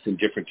exist in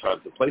different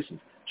times and places.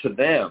 To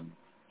them,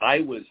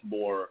 I was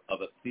more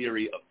of a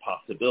theory of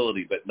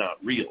possibility, but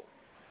not real.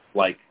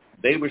 Like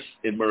they were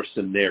immersed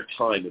in their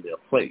time and their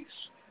place.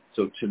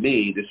 So to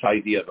me, this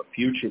idea of a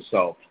future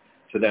self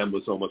to them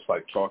was almost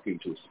like talking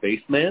to a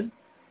spaceman.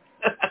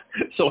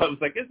 So I was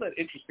like, isn't that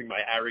interesting,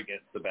 my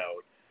arrogance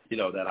about, you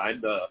know, that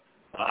I'm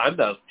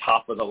the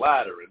top of the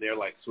ladder and they're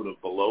like sort of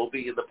below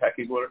me in the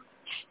pecking order.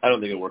 I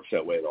don't think it works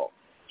that way at all.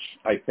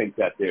 I think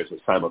that there's a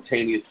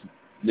simultaneousness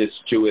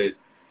to it.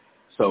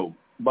 So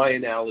my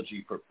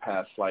analogy for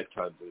past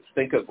lifetimes is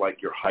think of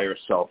like your higher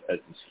self as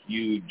this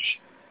huge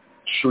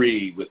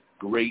tree with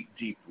great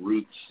deep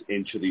roots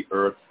into the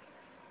earth,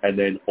 and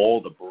then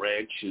all the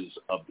branches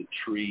of the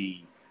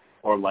tree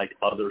are like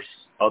other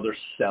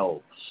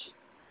selves.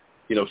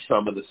 You know,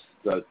 some of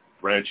the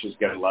branches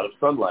get a lot of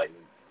sunlight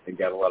and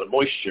get a lot of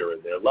moisture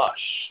and they're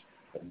lush,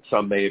 and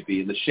some may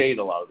be in the shade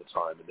a lot of the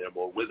time and they're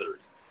more withered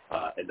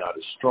and not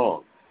as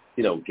strong.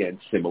 You know, again,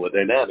 similar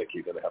dynamic.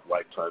 You're going to have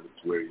lifetimes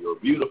where you're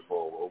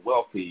beautiful or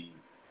wealthy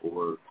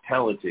or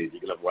talented.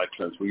 You're going to have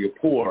lifetimes where you're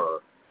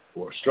poor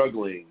or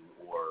struggling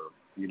or,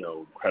 you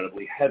know,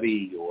 incredibly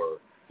heavy or,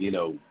 you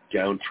know,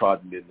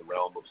 downtrodden in the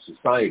realm of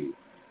society.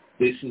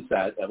 This is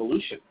that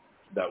evolution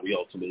that we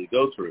ultimately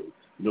go through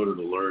in order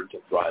to learn, to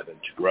thrive,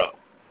 and to grow.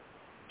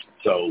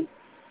 So,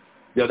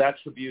 you know, that's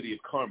the beauty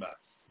of karma.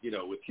 You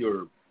know,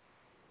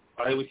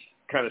 I always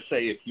kind of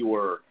say if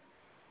you're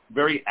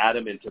very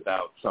adamant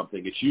about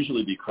something, it's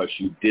usually because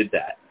you did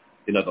that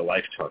in other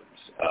lifetimes.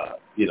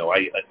 You know,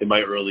 in my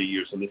early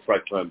years in this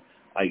lifetime,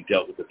 I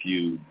dealt with a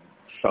few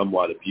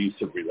somewhat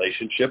abusive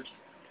relationships.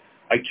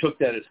 I took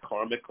that as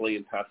karmically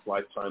in past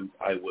lifetimes.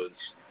 I was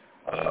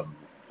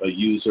a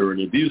user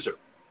and abuser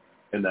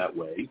in that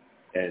way,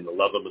 and a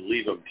love them and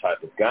leave them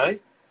type of guy.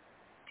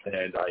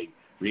 And I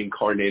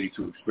reincarnated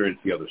to experience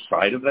the other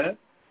side of that.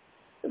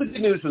 And the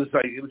good news is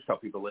I always tell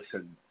people,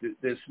 listen,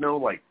 there's no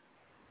like,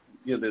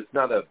 you know, there's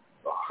not a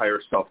higher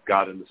self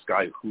God in the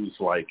sky who's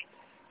like,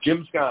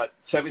 Jim's got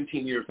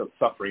 17 years of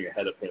suffering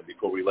ahead of him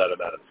before we let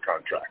him out of his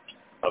contract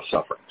of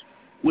suffering.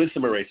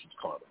 Wisdom erases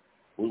karma.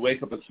 We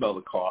wake up and smell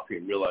the coffee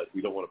and realize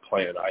we don't want to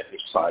play on either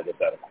side of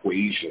that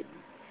equation.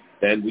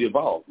 Then we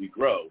evolve, we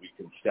grow, we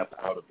can step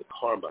out of the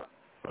karma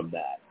from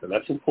that. And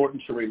that's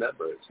important to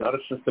remember. It's not a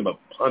system of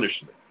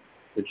punishment.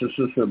 It's a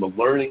system of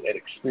learning and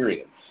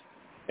experience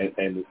and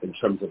in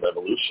terms of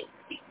evolution.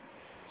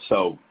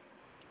 So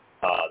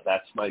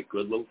that's my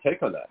good little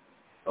take on that.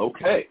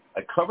 Okay,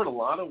 I covered a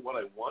lot of what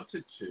I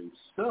wanted to,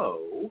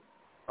 so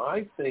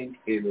I think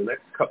in the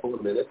next couple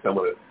of minutes I'm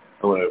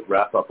going to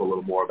wrap up a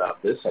little more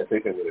about this. I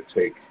think I'm going to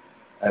take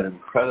an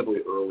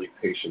incredibly early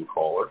patient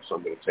caller, so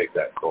I'm going to take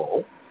that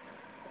call.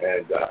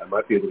 And I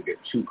might be able to get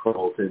 2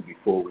 calls in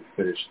before we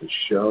finish the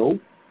show.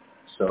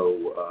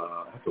 So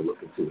I have to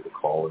look and see what the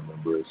call-in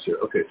number is here.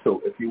 Okay,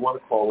 so if you want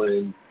to call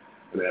in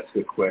and ask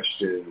a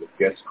question, the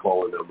guest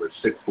caller number is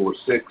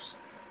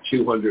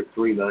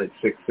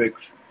 646-200-3966.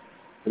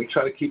 Let me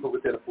try to keep it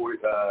within we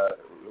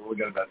only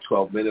got about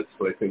 12 minutes,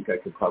 but I think I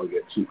can probably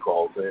get 2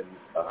 calls in.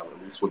 At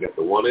least we'll get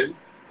the 1 in.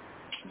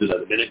 Do that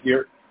in a minute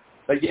here.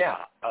 But yeah,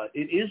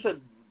 it is a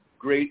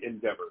great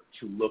endeavor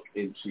to look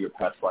into your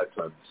past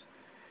lifetimes.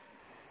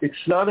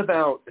 It's not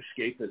about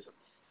escapism.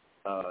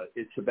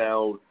 It's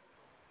about,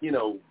 you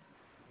know,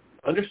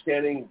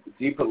 understanding the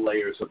deeper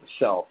layers of the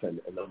self and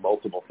the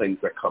multiple things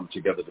that come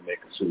together to make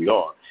us who we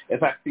are. In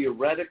fact,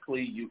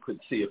 theoretically, you could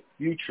see a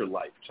future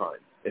lifetime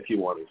if you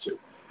wanted to.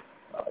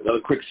 Another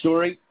quick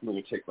story. I'm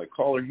going to take my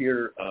caller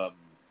here.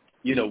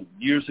 You know,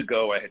 years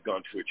ago, I had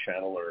gone to a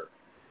channeler,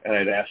 and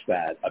I'd asked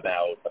that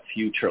about a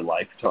future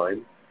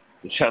lifetime.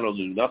 The channel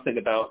knew nothing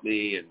about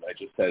me, and I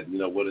just said, you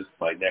know, what is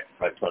my next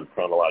lifetime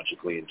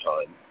chronologically in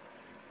time?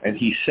 And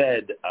he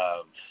said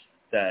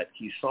that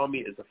he saw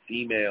me as a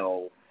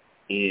female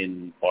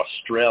in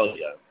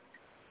Australia,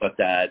 but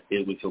that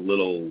it was a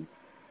little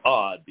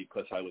odd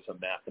because I was a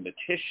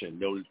mathematician,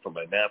 noted for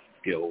my math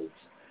skills,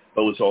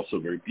 but was also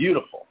very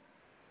beautiful.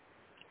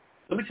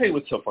 Let me tell you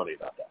what's so funny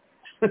about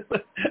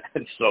that.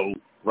 And so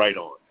right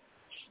on.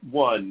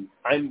 One,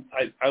 I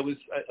was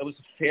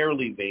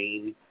fairly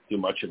vain through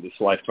much of this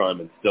lifetime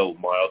and still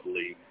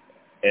mildly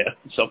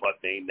somewhat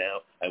vain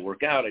now. I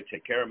work out, I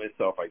take care of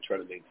myself, I try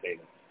to maintain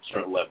a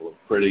certain level of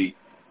pretty,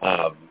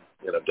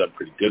 and I've done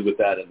pretty good with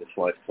that in this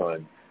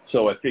lifetime.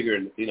 So I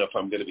figured, you know, if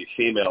I'm going to be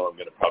female, I'm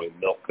going to probably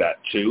milk that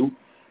too,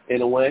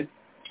 in a way.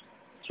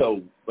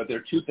 So, but there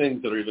are 2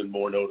 things that are even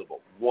more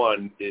notable.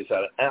 One is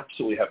that I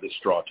absolutely have this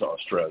draw to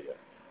Australia.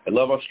 I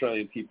love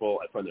Australian people.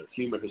 I find their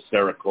humor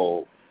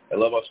hysterical. I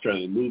love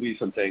Australian movies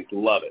and things.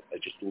 Love it. I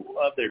just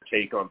love their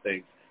take on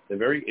things. They're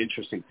very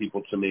interesting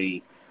people to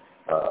me.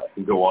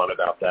 and go on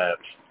about that.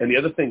 And the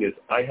other thing is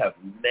I have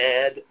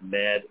mad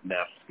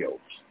math skills.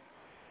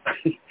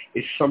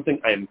 It's something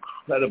I'm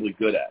incredibly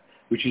good at,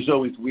 which is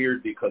always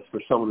weird because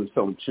for someone who's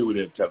so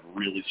intuitive to have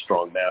really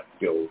strong math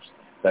skills,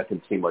 that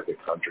can seem like a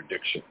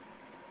contradiction.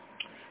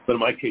 But in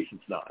my case,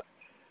 it's not.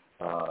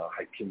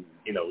 I can,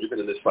 even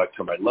in this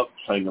lifetime, I love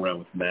playing around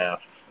with math.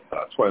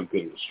 That's why I'm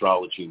good at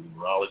astrology and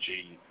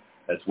numerology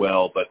as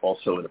well, but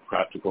also at a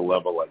practical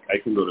level. Like I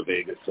can go to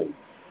Vegas and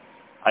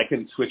I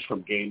can switch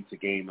from game to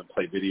game and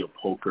play video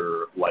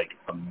poker like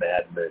a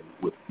madman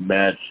with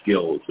mad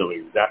skills,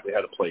 knowing exactly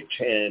how to play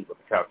Chan, what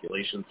the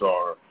calculations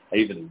are. I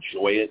even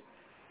enjoy it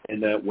in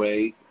that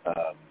way.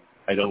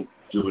 I don't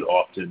do it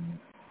often,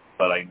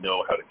 but I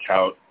know how to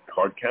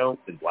card count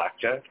in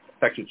blackjack. In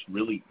fact, it's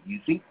really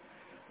easy.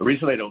 The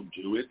reason I don't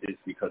do it is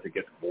because it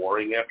gets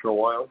boring after a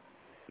while,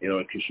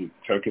 because you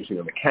start kissing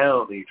on the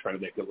count and you try to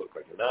make it look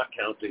like you're not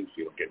counting so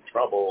you don't get in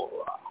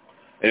trouble.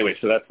 Anyway,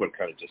 so that's what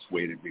kind of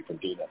dissuaded me from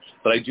doing that.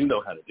 But I do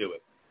know how to do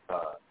it.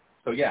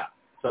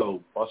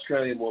 So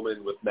Australian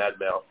woman with mad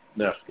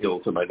math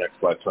skills in my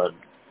next lifetime,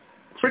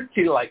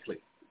 pretty likely.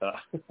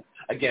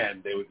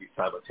 Again, they would be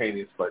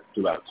simultaneous, but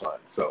throughout time.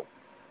 So,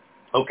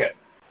 okay.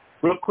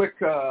 Real quick,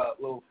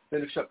 we'll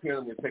finish up here.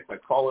 I'm going to take my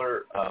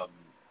caller.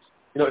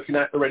 If you're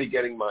not already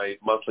getting my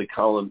monthly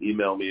column,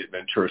 email me at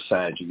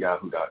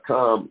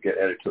venturasag@yahoo.com. Get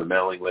added to the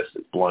mailing list.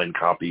 It's blind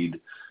copied.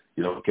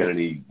 You don't get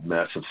any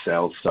massive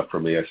sales stuff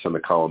from me. I send the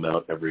column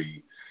out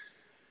every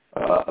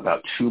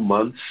about 2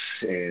 months,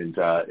 and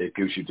it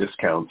gives you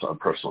discounts on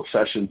personal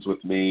sessions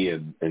with me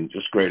and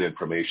just great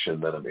information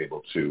that I'm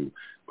able to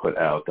put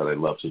out that I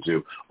love to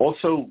do.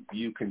 Also,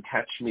 you can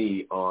catch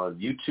me on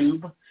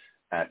YouTube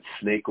at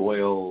Snake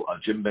Oil,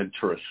 Jim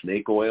Ventura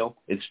Snake Oil.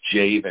 It's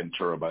J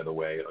Ventura, by the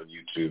way, on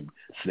YouTube,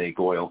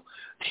 Snake Oil.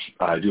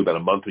 I do about a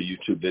monthly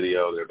YouTube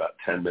video. They're about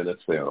 10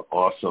 minutes. They are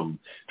awesome.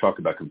 Talk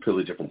about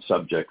completely different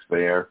subjects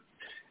there.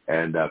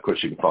 And, of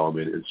course, you can follow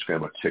me on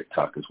Instagram or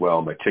TikTok as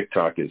well. My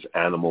TikTok is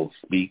Animal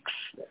Speaks,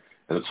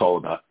 and it's all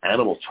about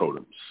animal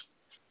totems.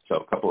 So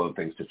a couple other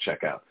things to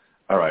check out.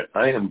 All right,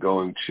 I am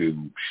going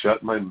to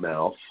shut my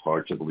mouth,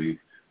 hard to believe,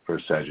 for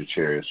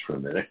Sagittarius for a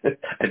minute,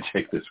 and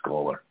take this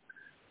caller.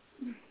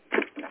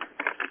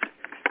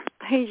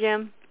 Hey,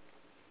 Jim.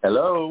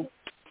 Hello.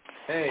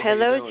 Hey.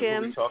 Hello, how you doing? Jim.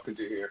 Who are we talking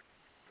to here?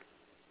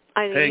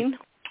 Eileen. Hey,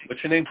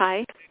 what's your name?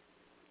 Hi.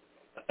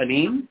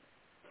 Eileen?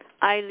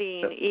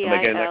 Eileen. Am I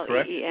getting that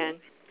correct? E-I-L-E-E-N.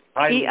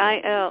 Eileen.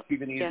 E-I-L.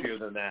 Even easier yes.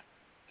 than that.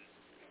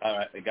 All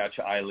right, I got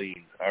you,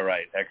 Eileen. All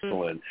right,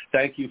 excellent.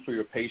 Thank you for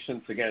your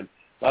patience. Again,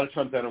 a lot of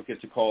times I don't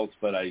get to calls,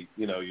 but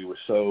you were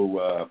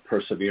so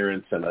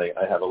perseverant, and I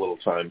have a little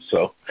time,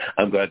 so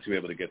I'm glad to be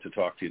able to get to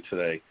talk to you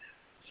today.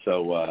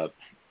 So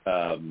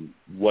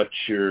what's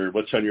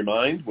on your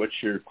mind? What's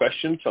your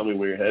question? Tell me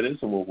where your head is,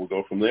 and we'll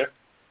go from there.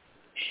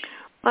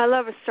 I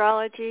love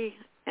astrology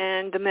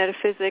and the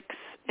metaphysics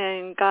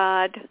and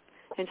God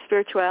and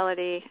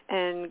spirituality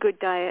and good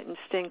diet and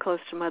staying close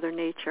to Mother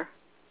Nature.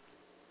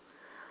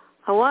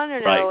 I want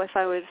to know if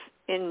I was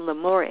in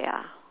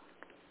Lemuria.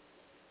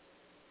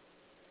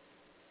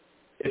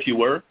 If you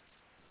were?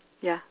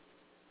 Yeah.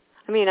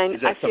 I mean,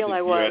 I feel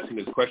I was. You're asking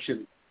this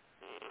question?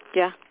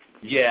 Yeah.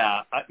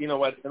 Yeah. You know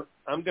what?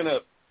 I'm gonna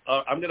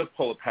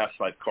pull a past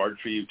life card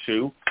for you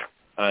too,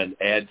 and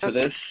add to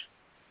this.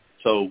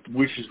 So,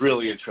 which is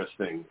really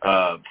interesting.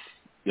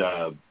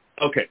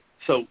 Okay.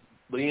 So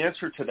the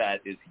answer to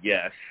that is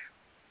yes.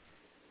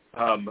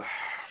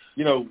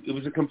 It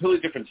was a completely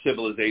different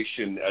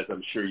civilization, as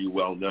I'm sure you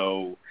well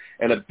know.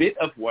 And a bit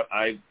of what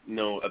I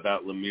know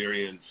about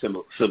Lemurian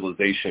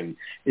civilization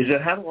is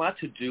it had a lot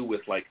to do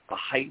with like a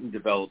heightened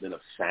development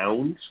of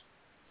sound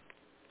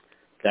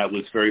that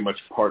was very much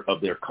part of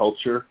their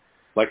culture.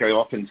 Like I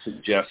often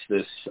suggest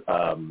this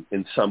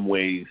in some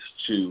ways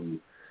to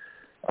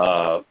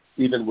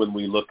even when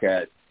we look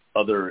at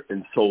other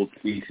ensouled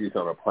species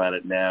on our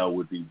planet now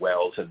would be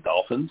whales and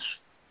dolphins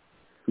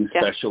who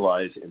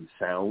specialize in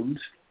sound,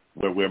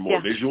 where we're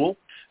more visual.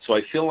 So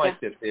I feel like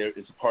that there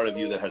is a part of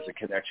you that has a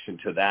connection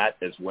to that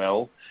as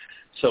well.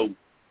 So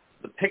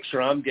the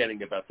picture I'm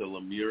getting about the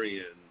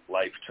Lemurian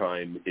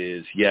lifetime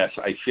is, yes,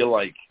 I feel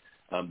like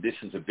this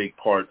is a big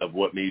part of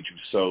what made you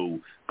so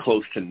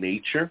close to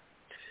nature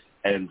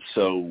and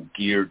so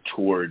geared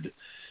toward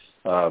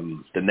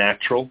the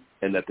natural,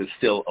 and that there's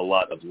still a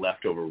lot of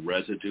leftover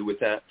residue with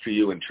that for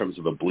you in terms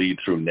of a bleed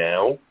through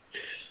now.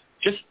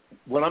 Just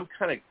what I'm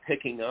kind of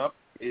picking up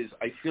is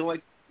I feel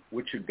like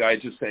what your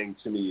guides are saying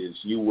to me is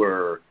you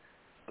were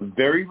a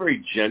very,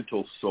 very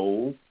gentle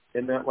soul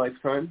in that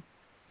lifetime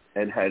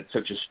and had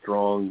such a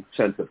strong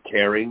sense of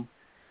caring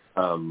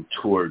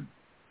toward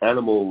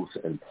animals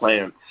and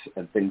plants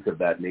and things of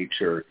that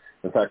nature.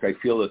 In fact, I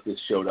feel that this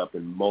showed up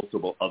in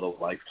multiple other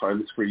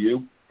lifetimes for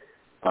you.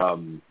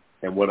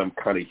 And what I'm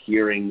kind of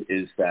hearing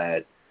is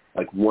that,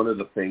 like, one of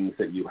the things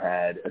that you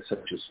had as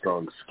such a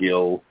strong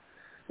skill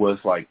was,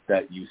 like,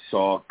 that you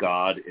saw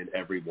God in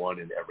everyone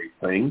and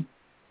everything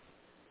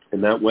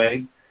in that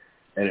way,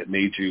 and it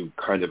made you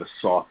kind of a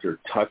softer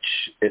touch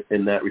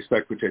in that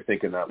respect, which I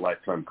think in that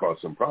lifetime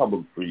caused some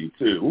problems for you,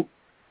 too.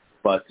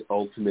 but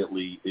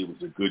ultimately it was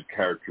a good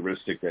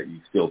characteristic that you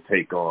still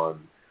take on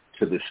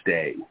to this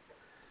day.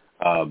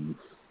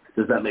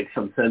 Does that make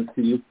some sense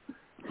to you?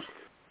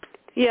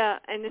 Yeah,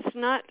 and it's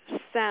not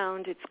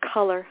sound, it's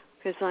color,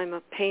 because I'm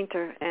a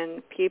painter,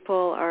 and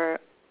people are,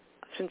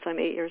 since I'm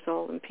 8 years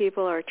old, and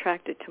people are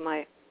attracted to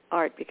my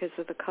art because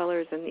of the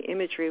colors and the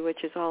imagery,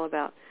 which is all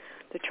about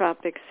the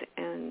tropics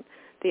and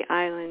the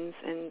islands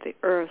and the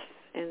earth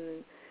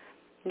and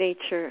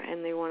nature,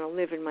 and they want to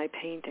live in my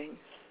paintings.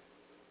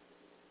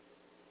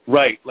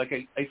 Right. Like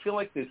I feel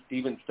like there's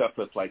even stuff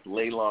with like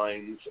ley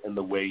lines and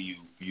the way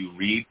you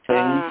read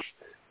things.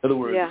 In other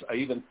words, I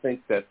even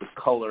think that the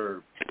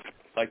color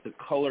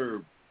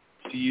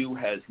to you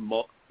has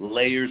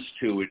layers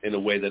to it in a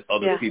way that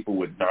other people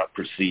would not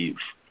perceive.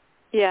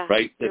 Yeah.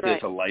 Right? That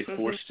there's a life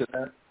force to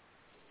that.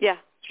 Yeah,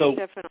 so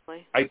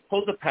definitely. I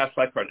pulled the past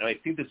life card, and I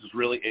think this is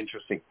really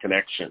interesting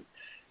connection.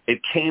 It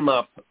came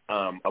up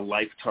a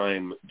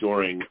lifetime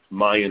during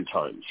Mayan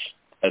times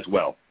as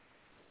well.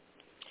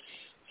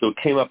 So it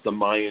came up the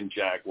Mayan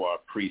Jaguar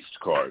Priest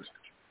card.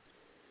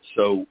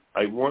 So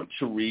I want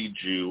to read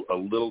you a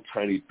little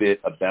tiny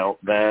bit about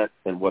that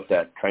and what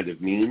that kind of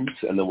means,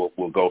 and then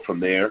we'll go from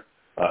there,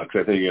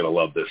 because I think you're going to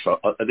love this.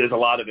 There's a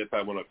lot of it,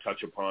 but I want to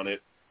touch upon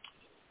it.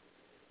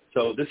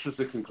 So this is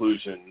the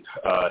conclusion.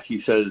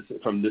 He says,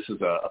 this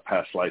is a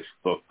past life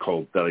book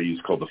that I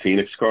use called the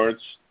Phoenix Cards.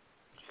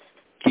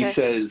 He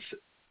says,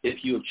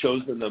 if you have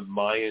chosen the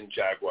Mayan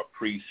Jaguar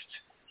Priest,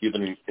 you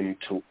have an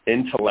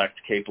intellect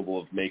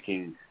capable of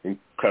making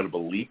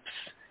incredible leaps.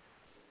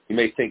 You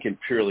may think in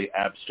purely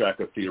abstract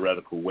or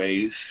theoretical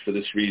ways. For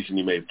this reason,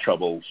 you may have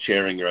trouble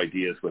sharing your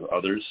ideas with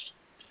others.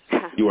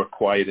 You are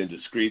quiet and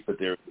discreet, but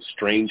there is a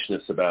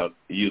strangeness about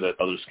you that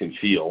others can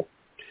feel.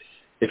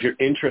 If you're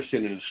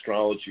interested in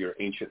astrology or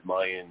ancient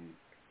Mayan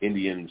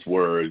Indians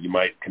were, you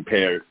might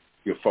compare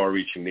your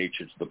far-reaching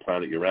nature to the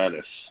planet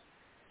Uranus.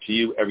 To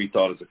you, every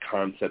thought is a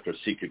concept or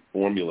secret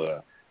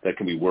formula that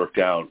can be worked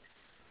out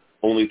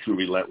only through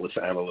relentless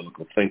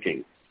analytical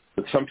thinking.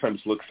 What sometimes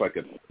looks like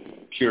a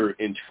pure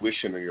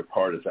intuition on your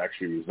part is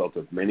actually a result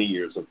of many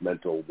years of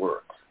mental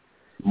work,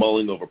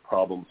 mulling over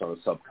problems on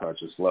a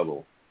subconscious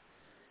level.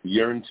 You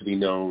yearn to be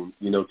known,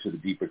 to the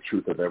deeper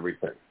truth of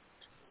everything.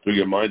 Though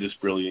your mind is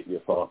brilliant, your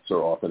thoughts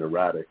are often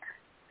erratic.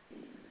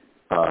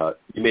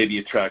 You may be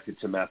attracted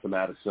to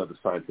mathematics and other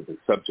scientific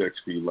subjects,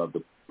 for you love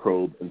to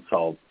probe and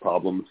solve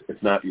problems.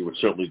 If not, you are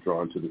certainly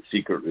drawn to the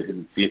secret or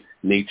hidden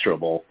nature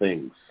of all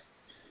things.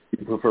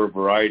 You prefer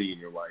variety in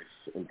your life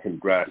and can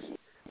grasp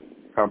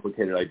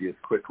complicated ideas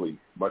quickly,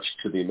 much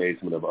to the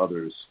amazement of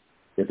others.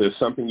 If there's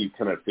something you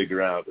cannot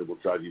figure out, it will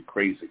drive you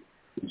crazy,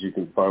 because you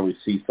can finally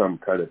see some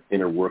kind of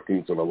inner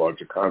workings of a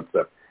larger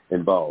concept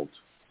involved.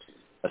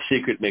 A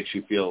secret makes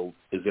you feel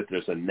as if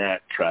there's a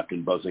gnat trapped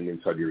and buzzing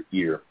inside your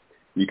ear.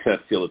 You cannot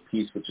feel at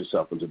peace with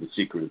yourself until the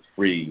secret is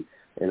free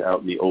and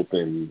out in the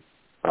open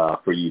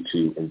for you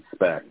to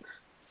inspect.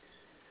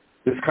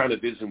 This kind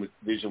of vision,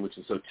 which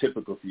is so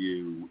typical for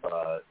you,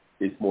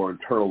 is more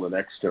internal than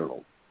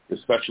external. The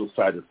special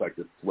side is like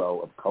the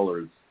swell of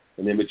colors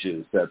and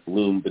images that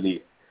bloom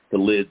beneath the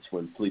lids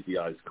when sleepy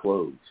eyes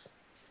close.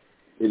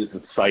 It is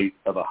the sight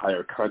of a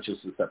higher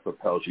consciousness that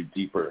propels you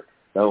deeper,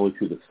 not only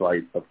through the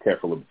sight of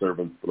careful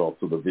observance, but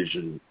also the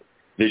vision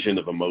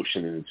of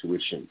emotion and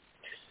intuition.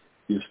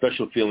 You have a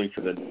special feeling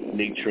for the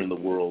nature in the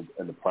world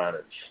and the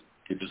planets.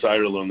 Your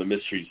desire to learn the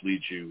mysteries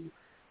leads you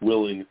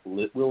willingly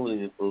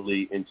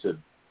into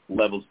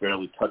levels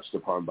barely touched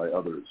upon by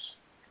others.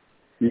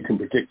 You can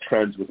predict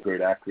trends with great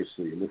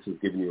accuracy, and this has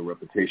given you a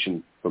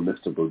reputation for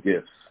mystical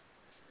gifts.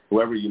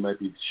 However, you might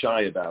be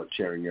shy about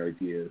sharing your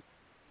ideas.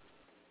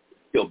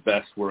 Feel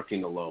best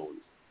working alone.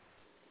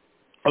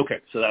 Okay,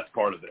 so that's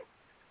part of it.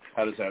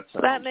 How does that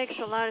sound? That makes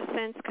a lot of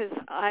sense, because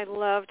I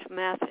loved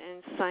math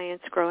and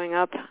science growing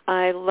up.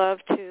 I love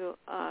to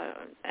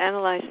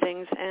analyze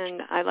things,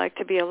 and I like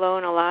to be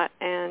alone a lot.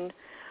 And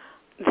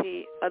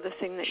the other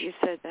thing that you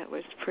said that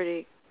was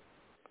pretty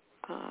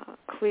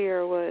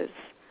clear was,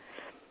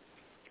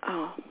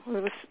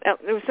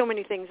 there were so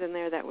many things in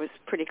there that was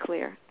pretty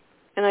clear.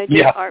 And I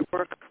did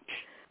artwork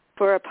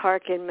for a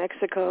park in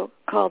Mexico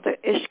called the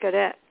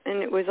Xcaret,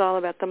 and it was all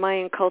about the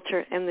Mayan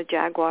culture and the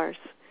jaguars.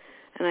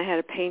 And I had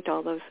to paint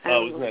all those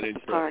animals. Oh, isn't that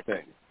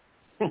interesting?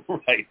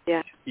 Right.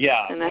 Yeah.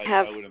 Yeah, and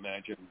I would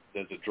imagine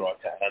there's a draw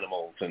to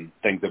animals and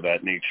things of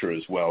that nature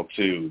as well,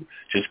 too,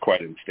 just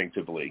quite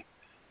instinctively.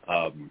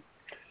 That's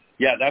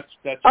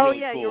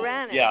really cool.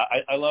 Uranus. Yeah,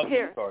 I love these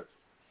cards.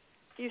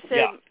 You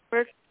said,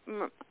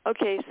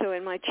 okay, so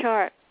in my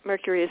chart,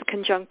 Mercury is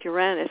conjunct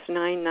Uranus,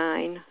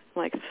 9/9,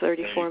 like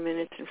 34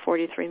 minutes and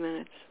 43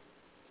 minutes.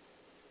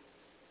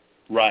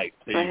 Right,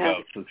 there you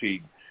go. So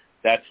see,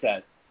 that's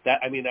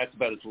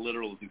about as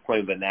literal as you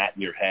playing the gnat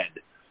in your head.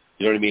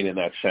 You know what I mean? In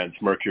that sense,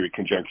 Mercury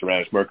conjunct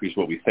Uranus. Mercury is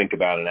what we think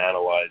about and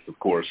analyze, of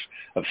course,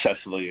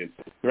 obsessively. And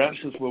Uranus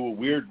is where we're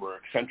weird, we're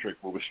eccentric,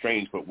 where we're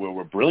strange, but where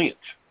we're brilliant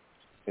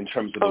in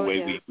terms of the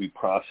way we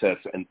process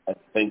and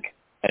think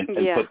and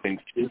put things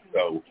through.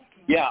 So,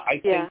 I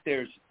think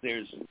there's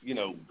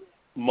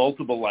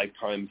multiple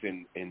lifetimes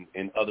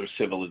in other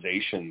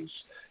civilizations,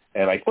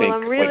 and I think, well,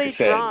 I'm really like I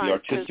said, drawn the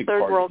artistic to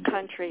third world part,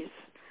 countries,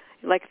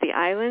 like the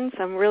islands.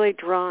 I'm really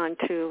drawn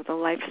to the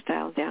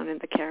lifestyle down in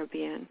the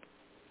Caribbean.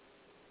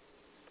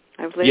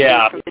 I've lived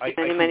there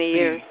for many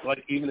years.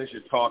 Like even as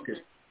you're talking,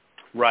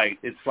 right?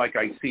 It's like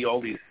I see all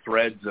these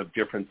threads of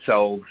different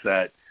selves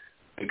that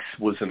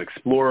was an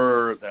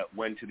explorer that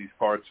went to these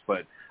parts,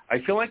 but I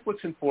feel like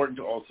what's important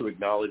to also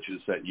acknowledge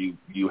is that you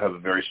have a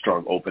very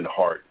strong open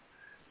heart,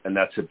 and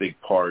that's a big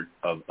part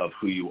of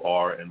who you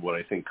are and what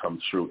I think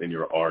comes through in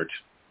your art.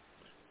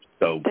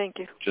 So thank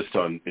you. Just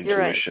on intuition. You're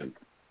right.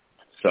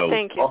 So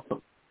thank you.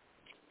 Awesome.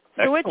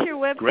 So Excellent. what's your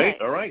website?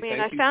 Great. All right. I mean,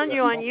 Thank I found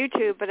you on that.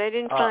 YouTube, but I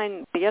didn't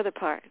find the other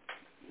part.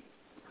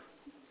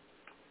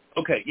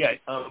 Okay, yeah.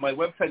 My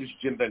website is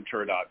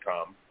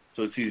jimventura.com,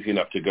 so it's easy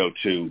enough to go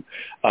to.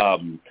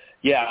 I'm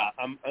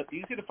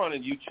easy to find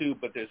on YouTube,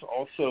 but there's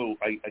also,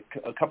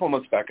 a couple of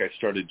months back I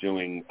started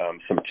doing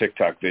some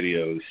TikTok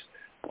videos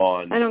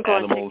on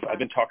animals. I've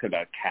been talking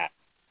about cats.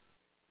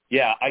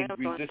 Yeah, I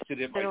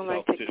resisted it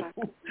myself too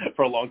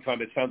for a long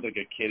time. It sounds like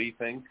a kiddie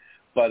thing,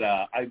 but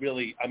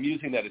I'm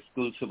using that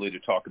exclusively to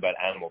talk about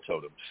animal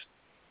totems,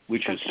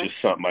 which is just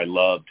something I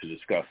love to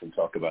discuss and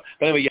talk about.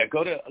 But anyway, yeah,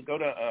 go to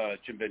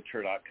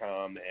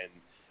jimventura.com, and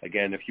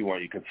again, if you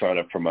want, you can sign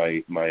up for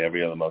my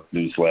every other month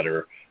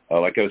newsletter.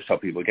 Like I always tell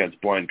people, again, it's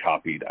blind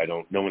copied.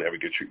 No one ever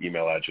gets your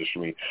email address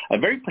from me. I'm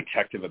very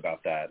protective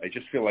about that. I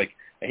just feel like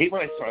I hate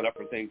when I sign up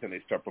for things and they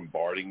start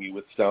bombarding you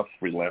with stuff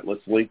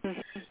relentlessly,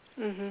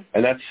 and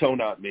that's so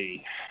not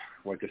me.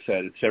 Like I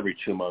said, it's every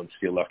 2 months.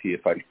 You're lucky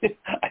if I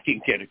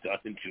can get it done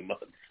in 2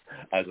 months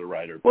as a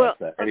writer. Well,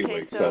 that.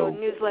 Anyway, so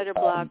newsletter,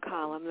 blog,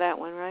 column, that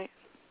one, right?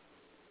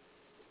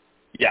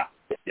 Yeah.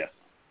 Yes.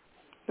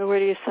 So where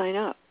do you sign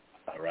up?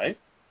 All right.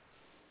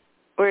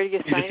 Where do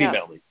you sign up? Just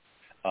email me.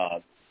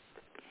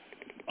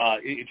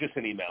 It's just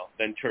an email,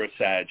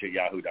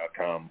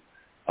 venturasag@yahoo.com.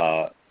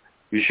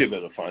 You should be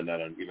able to find that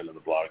even in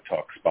the blog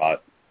talk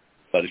spot.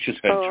 But it's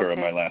just Ventura,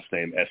 my last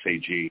name,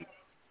 SAG,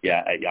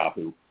 at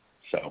Yahoo.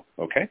 So,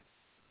 okay?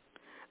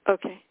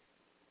 Okay.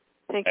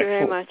 Thank you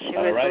very much. It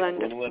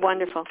was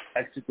wonderful.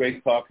 It's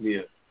great talking to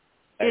you.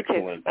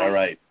 Excellent. You too. All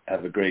right.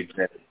 Have a great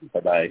day.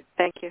 Bye-bye.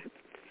 Thank you.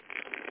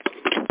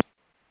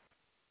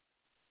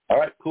 All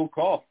right. Cool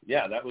call.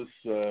 Yeah, that was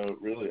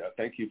really,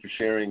 thank you for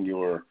sharing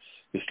your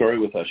story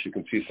with us. You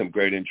can see some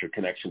great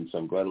interconnections, so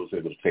I'm glad I was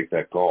able to take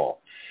that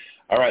call.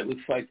 All right.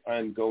 Looks like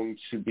I'm going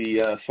to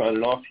be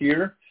signing off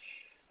here.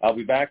 I'll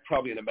be back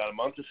probably in about a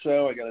month or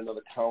so. I got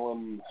another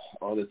column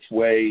on its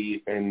way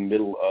in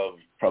middle of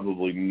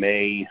probably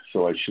May,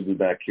 so I should be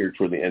back here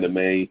toward the end of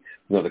May,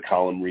 another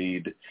column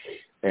read.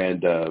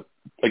 And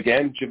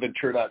again,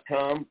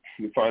 jimventura.com.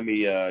 You can find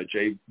me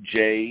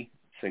J,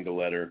 single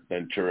letter,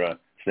 Ventura,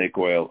 Snake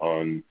Oil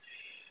on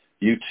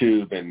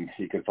YouTube, and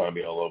you can find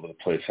me all over the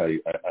place. I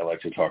like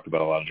to talk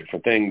about a lot of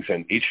different things,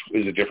 and each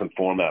is a different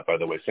format, by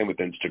the way. Same with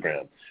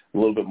Instagram. A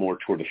little bit more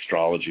toward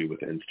astrology with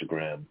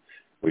Instagram.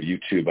 With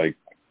YouTube, I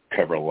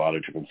cover a lot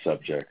of different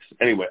subjects.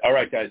 Anyway, all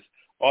right, guys.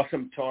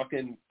 Awesome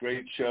talking.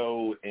 Great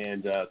show.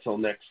 And until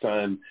next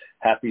time,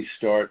 happy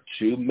start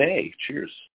to May. Cheers.